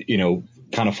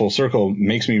 kind of full circle,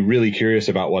 makes me really curious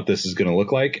about what this is going to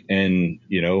look like. And,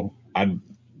 I'd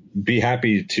be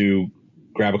happy to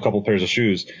grab a couple pairs of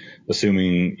shoes,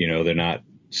 assuming, they're not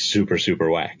super,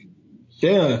 super whack.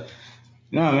 Yeah.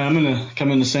 No, man, I'm going to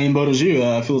come in the same boat as you.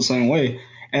 I feel the same way.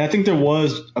 And I think there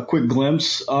was a quick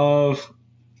glimpse of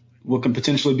what could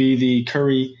potentially be the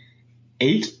Curry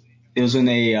 8. It was in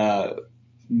a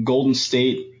Golden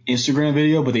State Instagram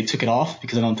video, but they took it off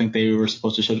because I don't think they were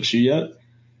supposed to show the shoe yet.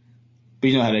 But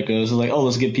you know how that goes. It's like,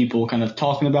 let's get people kind of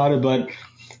talking about it. But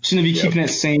seem to be keeping that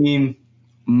same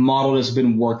model that's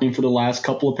been working for the last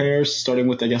couple of pairs, starting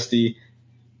with, I guess, the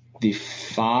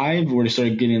 5, where they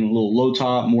started getting a little low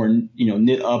top, more,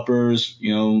 knit uppers,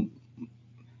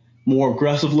 more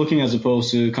aggressive looking, as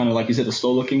opposed to kind of, like you said, the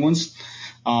slow looking ones.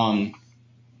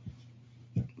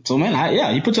 So,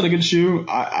 man, he puts out a good shoe.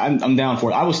 I'm down for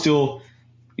it. I was still,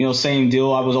 same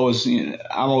deal. I always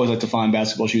like to find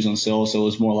basketball shoes on sale. So it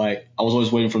was more like I was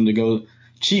always waiting for them to go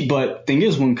cheap. But thing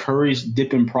is, when Curry's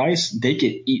dip in price, they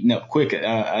get eaten up quick.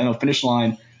 I know Finish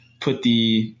Line put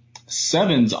the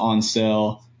 7s on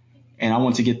sale, and I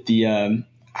went to get the,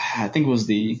 I think it was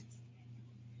the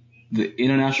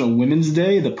International Women's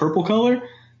Day, the purple color.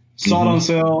 Saw it on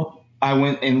sale. I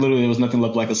went, and literally there was nothing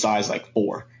left like a size like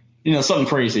 4. Something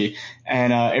crazy.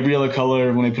 And every other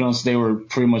color, when they put it on, they were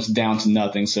pretty much down to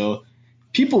nothing. So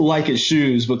people like his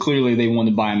shoes, but clearly they want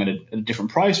to buy them at a different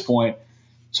price point.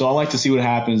 So I like to see what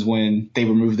happens when they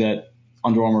remove that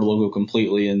Under Armour logo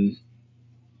completely and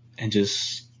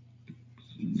just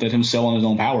let him sell on his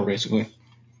own power, basically.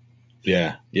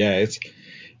 Yeah. It's,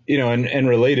 and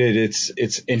related,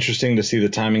 it's interesting to see the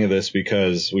timing of this,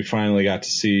 because we finally got to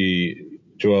see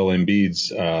Joel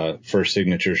Embiid's first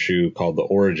signature shoe, called the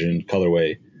Origin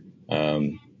colorway.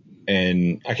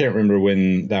 And I can't remember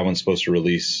when that one's supposed to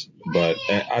release, but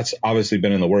it's obviously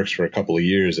been in the works for a couple of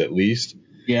years at least.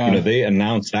 Yeah. They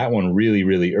announced that one really,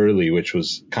 really early, which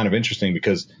was kind of interesting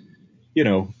because,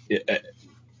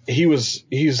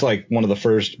 he's like one of the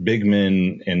first big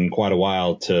men in quite a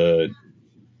while to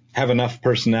have enough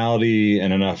personality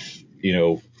and enough,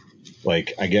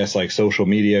 like, I guess, like social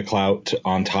media clout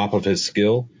on top of his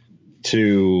skill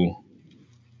to,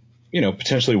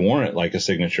 potentially warrant like a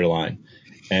signature line.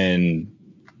 And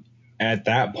at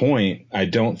that point, I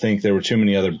don't think there were too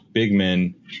many other big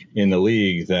men in the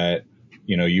league that,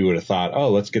 you would have thought,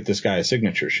 oh, let's get this guy a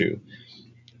signature shoe.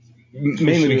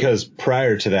 Mainly because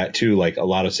prior to that too, like a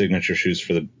lot of signature shoes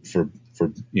for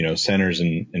centers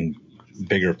and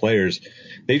bigger players,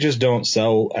 they just don't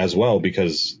sell as well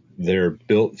because they're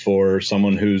built for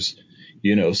someone who's,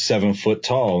 7 foot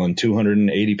tall and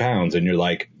 280 pounds. And you're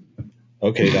like,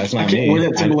 okay, that's not me. Wear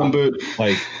that Timberland boot.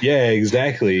 Like, yeah,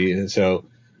 exactly. So,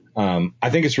 I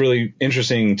think it's really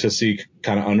interesting to see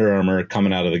kind of Under Armour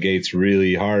coming out of the gates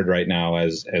really hard right now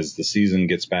as the season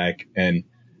gets back. And,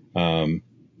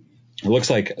 it looks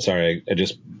like, sorry, I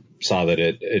just saw that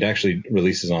it actually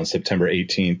releases on September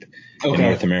 18th in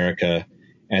North America,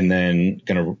 and then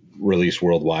going to release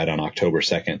worldwide on October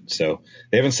 2nd. So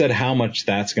they haven't said how much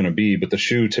that's going to be, but the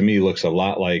shoe to me looks a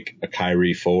lot like a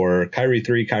Kyrie 3,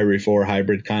 Kyrie 4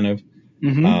 hybrid kind of.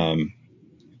 Mm-hmm.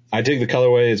 I dig the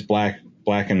colorway. It's black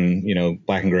and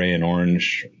gray and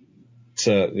orange. It's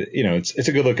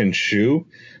a good looking shoe,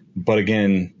 but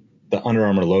again, the Under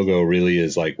Armour logo really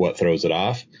is like what throws it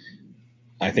off.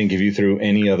 I think if you threw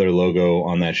any other logo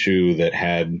on that shoe that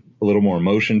had a little more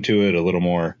motion to it, a little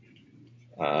more,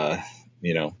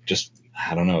 just,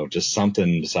 I don't know, just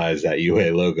something besides that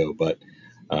UA logo. But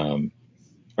I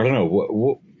don't know.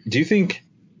 What do you think?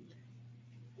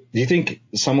 Do you think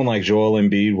someone like Joel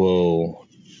Embiid will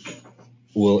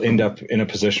end up in a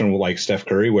position like Steph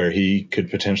Curry where he could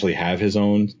potentially have his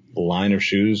own line of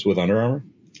shoes with Under Armour?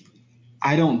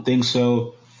 I don't think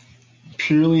so.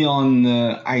 Purely on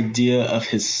the idea of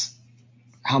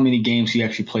how many games he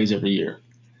actually plays every year.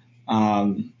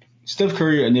 Steph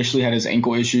Curry initially had his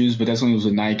ankle issues, but that's when he was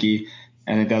with Nike.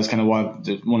 And I think that was kind of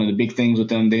one of the big things with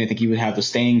them. They didn't think he would have the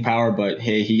staying power, but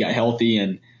hey, he got healthy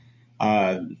and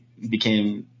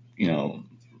became,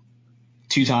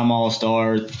 2-time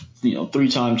All-Star,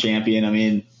 3-time champion. I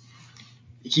mean,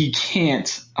 he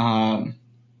can't. I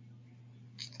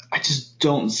just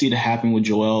don't see it happening with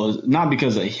Joel. Not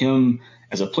because of him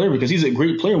as a player, because he's a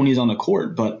great player when he's on the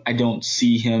court, but I don't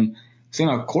see him staying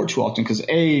on the court too often because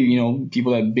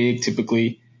people that big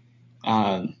typically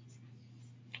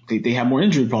they have more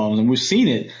injury problems, and we've seen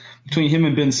it between him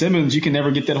and Ben Simmons. You can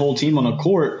never get that whole team on the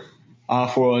court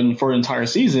for an entire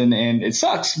season, and it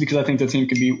sucks because I think the team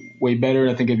could be way better.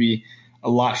 I think it'd be a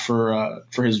lot for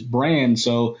his brand.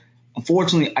 So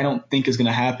unfortunately, I don't think it's going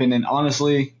to happen. And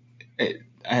honestly, I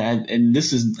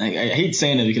hate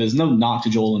saying it because there's no knock to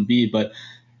Joel Embiid, but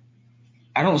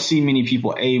I don't see many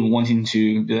people wanting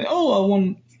to be like, oh, I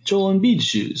want Joel Embiid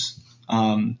shoes.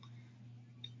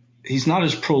 He's not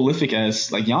as prolific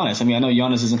as like Giannis. I mean, I know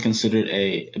Giannis isn't considered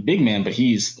a big man, but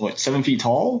he's 7 feet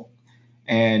tall,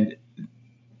 and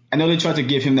I know they tried to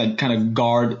give him that kind of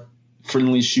guard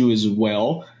friendly shoe as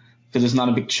well because it's not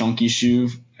a big chunky shoe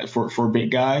for a big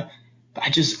guy. But I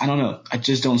don't know. I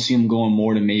just don't see him going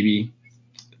more than maybe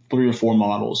 3 or 4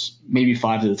 models, maybe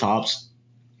 5 to the tops,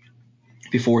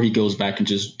 before he goes back and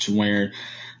just to wearing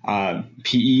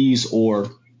PEs, or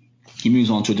he moves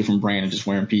on to a different brand and just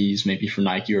wearing PEs, maybe for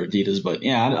Nike or Adidas. But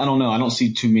yeah, I don't know. I don't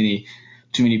see too many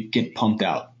getting pumped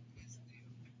out.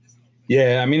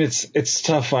 Yeah, I mean it's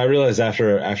tough. I realized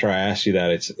after I asked you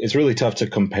that it's really tough to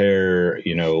compare,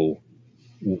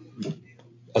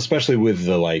 especially with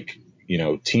the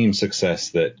team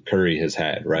success that Curry has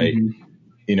had, right?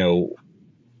 Mm-hmm.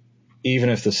 Even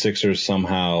if the Sixers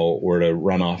somehow were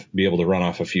to be able to run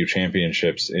off a few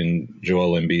championships in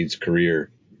Joel Embiid's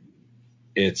career,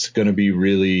 it's going to be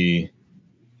really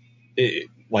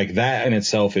that in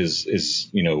itself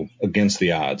is against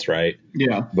the odds, right?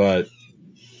 Yeah. But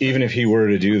even if he were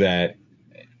to do that,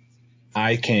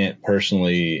 I can't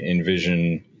personally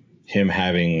envision him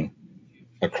having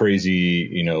a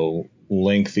crazy,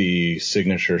 lengthy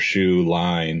signature shoe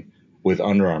line with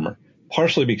Under Armour.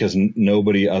 Partially because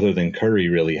nobody other than Curry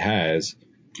really has.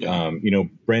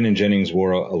 Brandon Jennings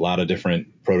wore a lot of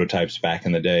different prototypes back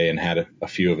in the day and had a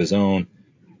few of his own.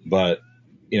 But,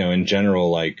 in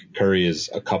general, Curry is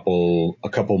a couple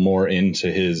more into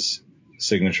his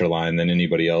signature line than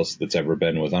anybody else that's ever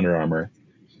been with Under Armour.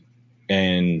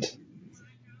 And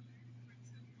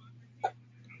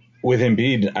with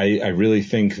Embiid, I really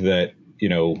think that,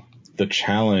 the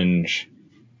challenge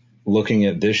looking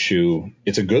at this shoe,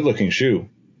 it's a good looking shoe,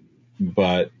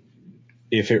 but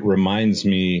if it reminds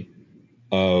me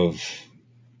of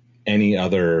any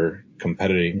other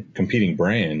competing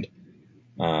brand,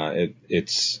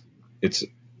 it's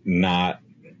not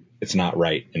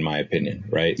right in my opinion,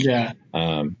 right? Yeah.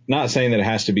 Not saying that it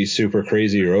has to be super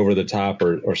crazy or over the top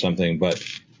or something, but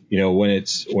when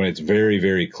it's very,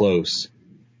 very close,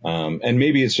 and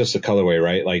maybe it's just a colorway,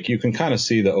 right? You can kind of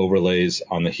see the overlays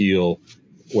on the heel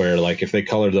where if they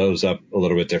colored those up a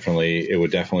little bit differently, it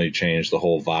would definitely change the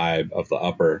whole vibe of the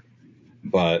upper.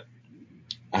 But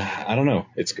I don't know.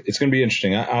 It's going to be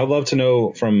interesting. I'd love to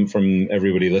know from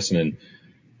everybody listening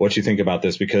what you think about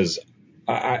this, because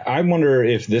I wonder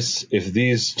if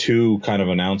these two kind of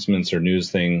announcements or news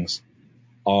things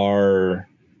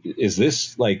is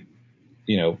this like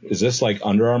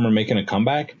Under Armour making a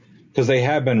comeback? Because they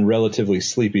have been relatively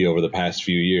sleepy over the past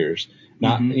few years.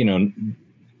 Not,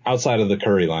 outside of the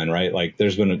Curry line, right?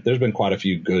 There's been quite a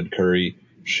few good Curry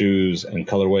shoes and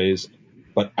colorways,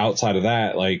 but outside of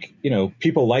that,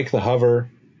 people like the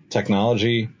hover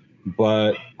technology,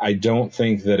 but I don't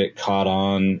think that it caught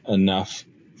on enough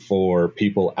for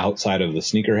people outside of the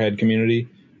sneakerhead community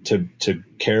to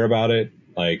care about it.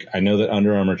 I know that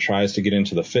Under Armour tries to get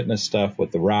into the fitness stuff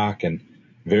with the Rock and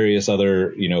various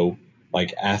other,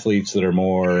 athletes that are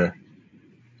more,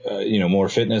 more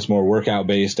fitness, more workout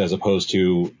based as opposed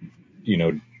to,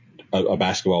 a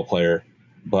basketball player.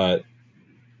 But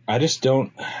I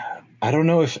don't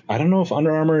know if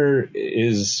Under Armour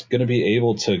is going to be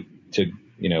able to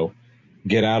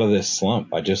get out of this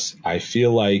slump. I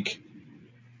feel like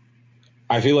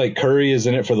Curry is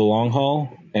in it for the long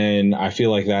haul, and I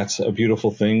feel like that's a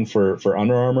beautiful thing for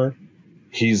Under Armour.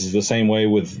 he's the same way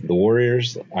with the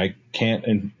Warriors. I can't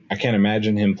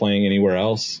imagine him playing anywhere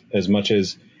else as much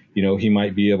as, he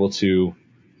might be able to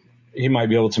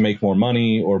make more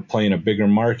money or play in a bigger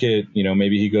market.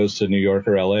 Maybe he goes to New York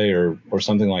or LA or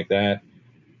something like that.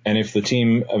 And if the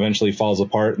team eventually falls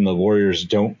apart and the Warriors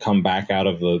don't come back out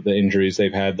of the injuries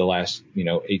they've had the last,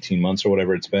 18 months or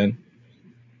whatever it's been,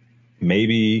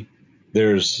 maybe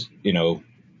there's,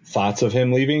 thoughts of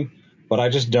him leaving, but I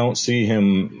just don't see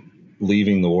him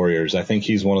leaving the Warriors. I think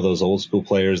he's one of those old school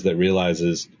players that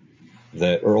realizes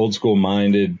that, or old school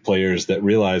minded players that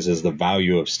realizes the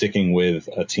value of sticking with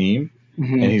a team.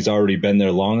 Mm-hmm. And he's already been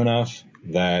there long enough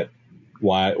that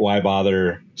why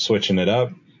bother switching it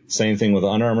up? Same thing with the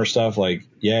Under Armour stuff. Like,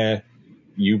 yeah,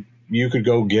 you could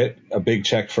go get a big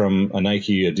check from a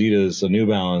Nike, Adidas, a New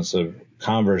Balance, a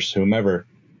Converse, whomever.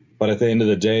 But at the end of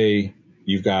the day,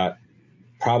 you've got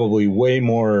probably way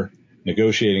more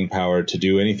negotiating power to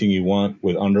do anything you want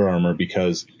with Under Armour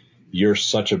because you're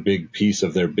such a big piece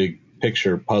of their big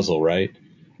picture puzzle, right?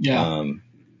 Yeah.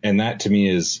 And that to me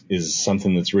is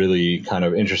something that's really kind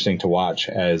of interesting to watch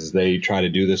as they try to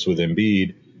do this with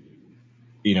Embiid.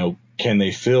 Can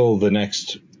they fill the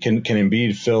next? Can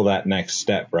Embiid fill that next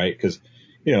step, right? Because,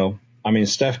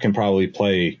 Steph can probably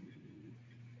play.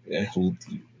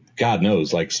 God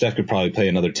knows, like Steph could probably play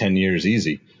another 10 years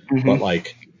easy, mm-hmm. But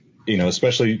like,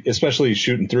 especially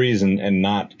shooting threes and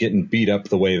not getting beat up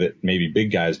the way that maybe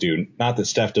big guys do. Not that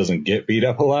Steph doesn't get beat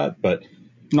up a lot, but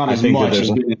not as much.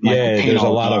 There's a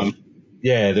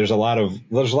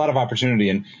lot of opportunity.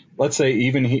 And let's say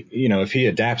even if he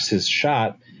adapts his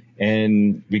shot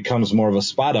and becomes more of a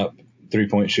spot up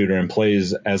 3-point shooter and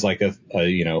plays as like a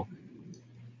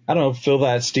fill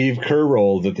that Steve Kerr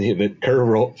role that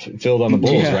Kerr filled on the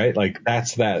Bulls, yeah. Right? Like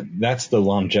that's the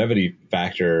longevity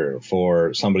factor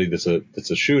for somebody that's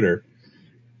a shooter.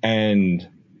 And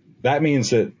that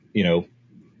means that,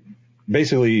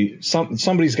 basically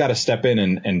somebody's got to step in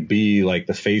and be like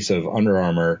the face of Under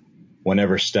Armour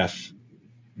whenever Steph,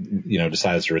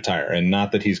 decides to retire. And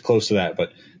not that he's close to that,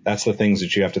 but that's the things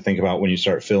that you have to think about when you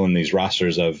start filling these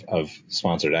rosters of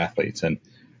sponsored athletes. And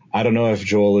I don't know if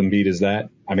Joel Embiid is that.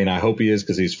 I mean, I hope he is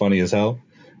because he's funny as hell.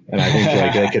 And I think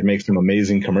like they could make some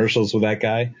amazing commercials with that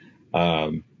guy.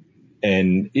 And,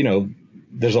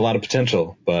 there's a lot of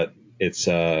potential, but it's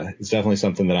definitely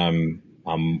something that I'm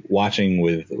watching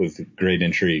with great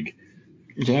intrigue.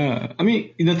 Yeah. I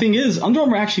mean, the thing is, Under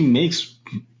Armour actually makes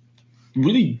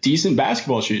really decent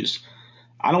basketball shoes.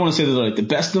 I don't want to say they're like the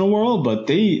best in the world, but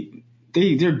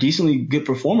they're decently good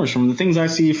performers. From the things I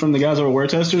see from the guys that are wear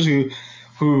testers who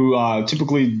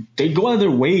typically they go out of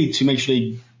their way to make sure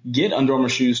they get Under Armour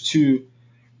shoes to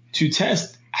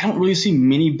test. I don't really see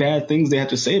many bad things they have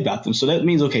to say about them. So that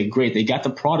means, okay, great. They got the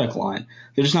product line.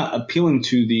 They're just not appealing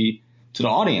to the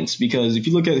audience, because if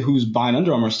you look at who's buying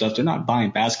Under Armour stuff, they're not buying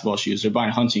basketball shoes. They're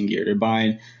buying hunting gear. They're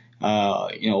buying,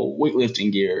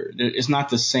 weightlifting gear. It's not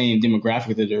the same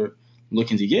demographic that they're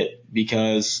looking to get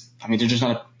because, they're just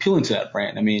not appealing to that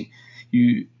brand. I'm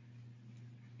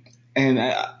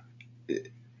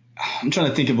trying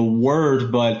to think of a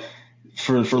word, but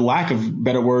for lack of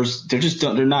better words,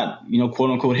 they're not,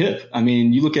 quote unquote hip.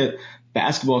 You look at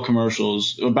basketball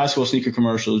commercials or basketball sneaker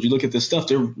commercials, you look at this stuff,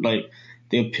 they're like,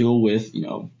 they appeal with,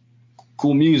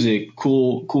 cool music,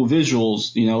 cool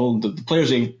visuals, the players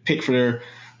they pick for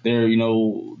their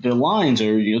lines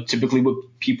are, typically what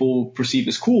people perceive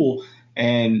as cool.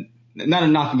 And not a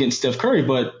knock against Steph Curry,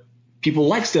 but people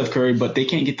like Steph Curry, but they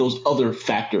can't get those other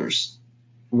factors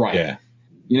right.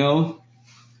 Yeah.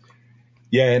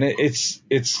 Yeah, and it's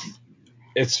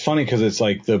funny because it's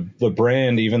like the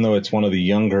brand, even though it's one of the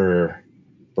younger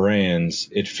brands,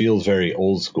 it feels very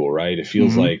old school, right? It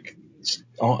feels mm-hmm. like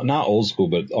not old school,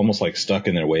 but almost like stuck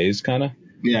in their ways, kind of.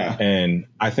 Yeah. And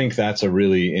I think that's a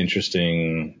really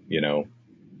interesting,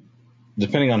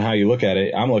 depending on how you look at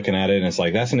it, I'm looking at it and it's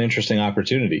like, that's an interesting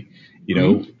opportunity,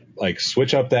 mm-hmm. Like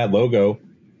switch up that logo,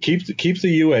 keep the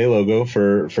UA logo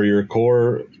for your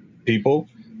core people,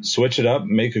 switch it up,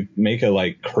 make a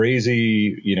like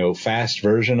crazy, fast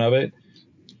version of it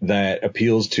that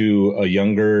appeals to a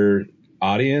younger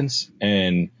audience.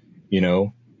 And,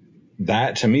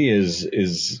 that to me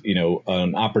is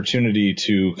an opportunity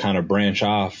to kind of branch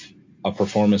off a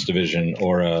performance division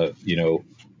or a,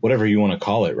 whatever you want to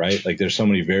call it, right? Like there's so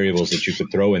many variables that you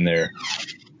could throw in there.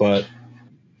 But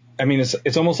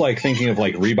it's almost like thinking of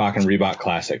like Reebok and Reebok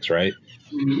Classics, right?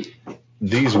 Mm-hmm.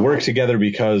 These work together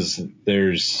because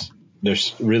there's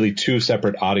really two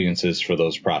separate audiences for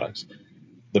those products.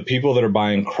 The people that are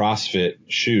buying CrossFit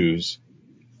shoes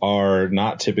are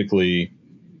not typically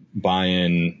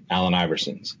buying Allen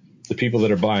Iversons. The people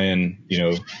that are buying,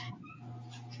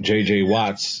 JJ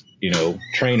Watt's,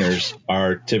 trainers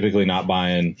are typically not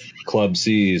buying Club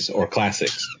C's or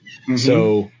Classics. Mm-hmm.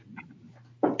 So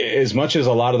as much as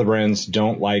a lot of the brands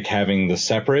don't like having the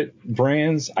separate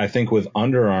brands, I think with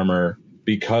Under Armour,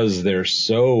 because they're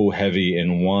so heavy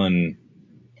in one,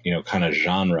 kind of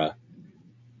genre,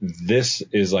 this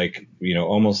is like,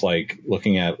 almost like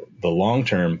looking at the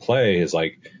long-term play is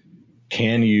like,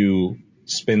 can you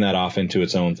spin that off into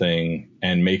its own thing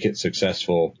and make it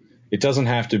successful? It doesn't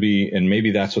have to be, and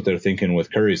maybe that's what they're thinking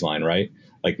with Curry's line, right?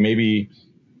 Like maybe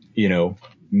 10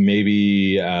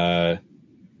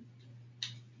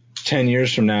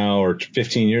 years from now or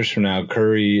 15 years from now,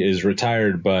 Curry is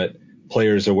retired, but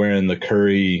players are wearing the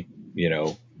Curry,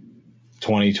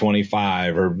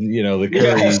 2025 or, the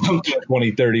Curry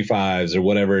 2035s or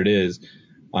whatever it is.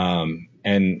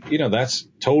 And that's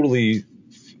totally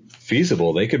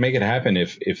feasible. They could make it happen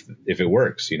if it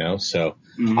works, so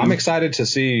mm-hmm. I'm excited to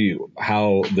see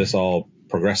how this all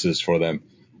progresses for them.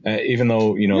 Even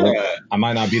though, I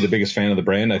might not be the biggest fan of the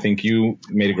brand. I think you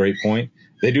made a great point.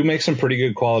 They do make some pretty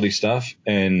good quality stuff.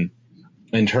 And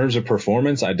in terms of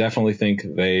performance, I definitely think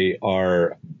they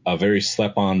are a very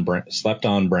slept on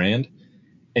brand.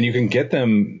 And you can get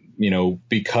them,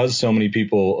 because so many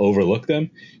people overlook them,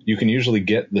 you can usually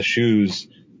get the shoes,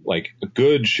 like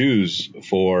good shoes,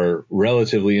 for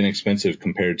relatively inexpensive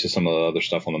compared to some of the other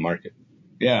stuff on the market.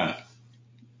 Yeah.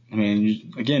 I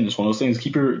mean, again, just one of those things.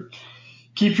 Keep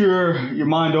your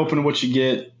mind open to what you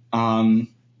get.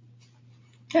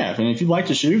 Yeah, if you like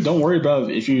the shoe, don't worry about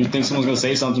if you think someone's going to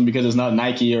say something because it's not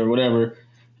Nike or whatever,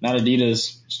 not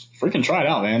Adidas. Just freaking try it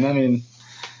out, man. I mean,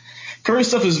 Curry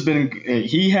stuff has been –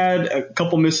 he had a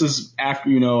couple misses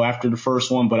after the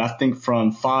first one, but I think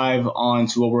from 5 on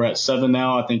to what we're at 7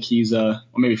 now, I think he's or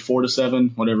maybe 4 to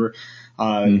 7, whatever.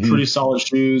 Mm-hmm. Pretty solid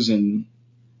shoes. And,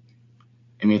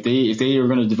 I mean, if they are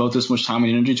going to devote this much time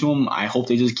and energy to them, I hope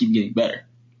they just keep getting better.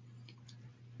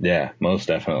 Yeah, most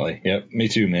definitely. Yep, me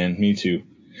too, man. Me too.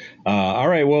 All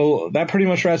right, well, that pretty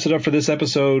much wraps it up for this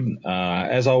episode.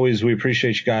 As always, we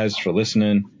appreciate you guys for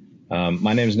listening.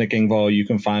 My name is Nick Engvall. You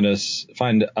can find us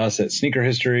at Sneaker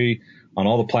History on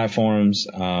all the platforms.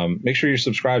 Make sure you're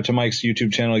subscribed to Mike's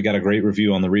YouTube channel. He got a great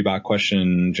review on the Reebok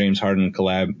Question James Harden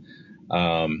collab.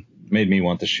 Made me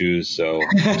want the shoes, so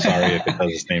I'm sorry if it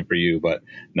does the same for you, but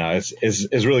no,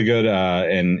 it's really good.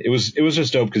 And it was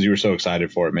just dope because you were so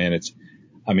excited for it, man.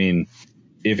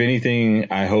 If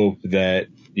anything, I hope that,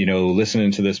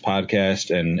 listening to this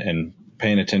podcast and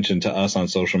paying attention to us on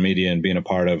social media and being a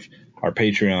part of our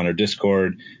Patreon or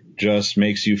Discord just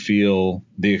makes you feel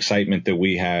the excitement that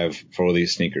we have for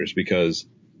these sneakers, because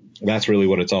that's really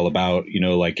what it's all about.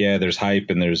 There's hype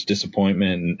and there's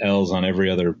disappointment and L's on every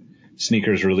other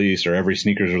sneakers release or every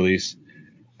sneakers release.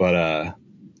 But,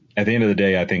 at the end of the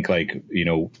day, I think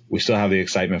we still have the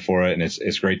excitement for it, and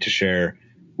it's great to share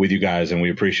with you guys, and we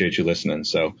appreciate you listening.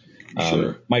 So,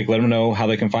 sure. Mike, let them know how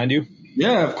they can find you.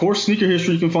 Yeah, of course, Sneaker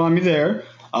History, you can find me there.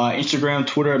 Instagram,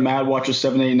 Twitter at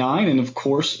MadWatcher789, and of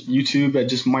course YouTube at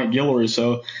just Mike Guillory.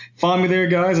 So find me there,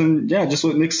 guys, and yeah, just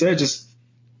what Nick said, just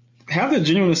have the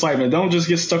genuine excitement. Don't just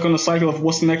get stuck on the cycle of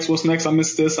what's next. I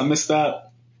missed this, I missed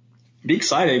that. Be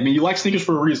excited. I mean, you like sneakers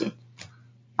for a reason.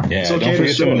 Yeah, okay, don't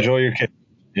forget to enjoy your kid.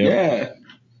 Yep. Yeah.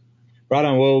 Right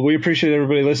on. Well, we appreciate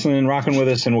everybody listening and rocking with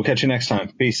us, and we'll catch you next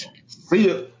time. Peace. See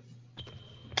ya.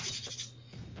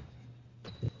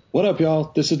 What up,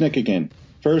 y'all? This is Nick again.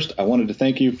 First, I wanted to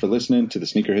thank you for listening to the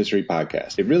Sneaker History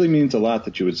Podcast. It really means a lot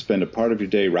that you would spend a part of your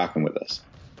day rocking with us.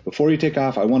 Before you take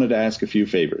off, I wanted to ask a few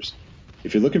favors.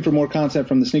 If you're looking for more content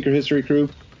from the Sneaker History crew,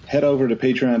 head over to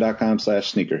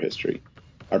patreon.com/sneakerhistory.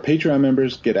 Our Patreon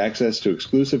members get access to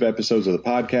exclusive episodes of the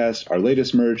podcast, our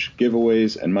latest merch,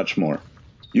 giveaways, and much more.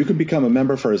 You can become a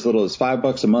member for as little as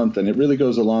 $5 a month, and it really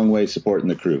goes a long way supporting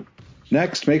the crew.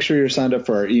 Next, make sure you're signed up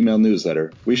for our email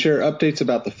newsletter. We share updates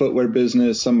about the footwear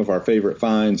business, some of our favorite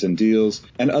finds and deals,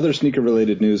 and other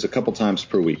sneaker-related news a couple times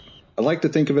per week. I like to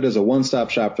think of it as a one-stop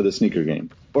shop for the sneaker game,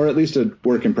 or at least a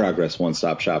work-in-progress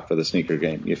one-stop shop for the sneaker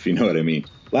game, if you know what I mean.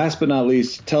 Last but not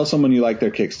least, tell someone you like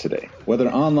their kicks today. Whether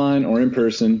online or in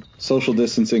person, social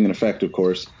distancing in effect, of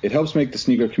course, it helps make the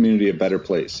sneaker community a better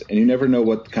place, and you never know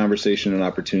what conversation and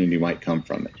opportunity might come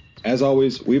from it. As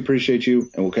always, we appreciate you,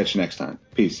 and we'll catch you next time.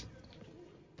 Peace.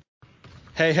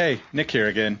 Hey, Nick here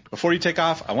again. Before you take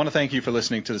off, I want to thank you for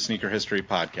listening to the Sneaker History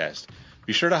Podcast.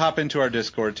 Be sure to hop into our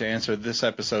Discord to answer this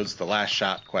episode's The Last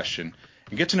Shot question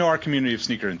and get to know our community of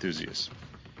sneaker enthusiasts.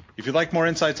 If you'd like more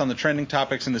insights on the trending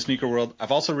topics in the sneaker world,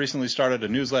 I've also recently started a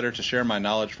newsletter to share my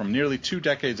knowledge from nearly 2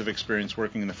 decades of experience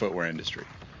working in the footwear industry.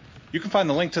 You can find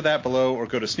the link to that below or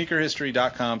go to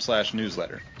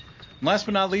sneakerhistory.com/newsletter. And last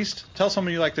but not least, tell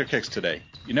someone you like their kicks today.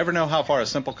 You never know how far a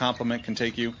simple compliment can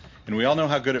take you, and we all know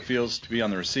how good it feels to be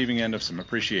on the receiving end of some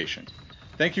appreciation.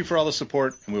 Thank you for all the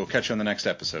support, and we will catch you on the next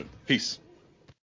episode. Peace.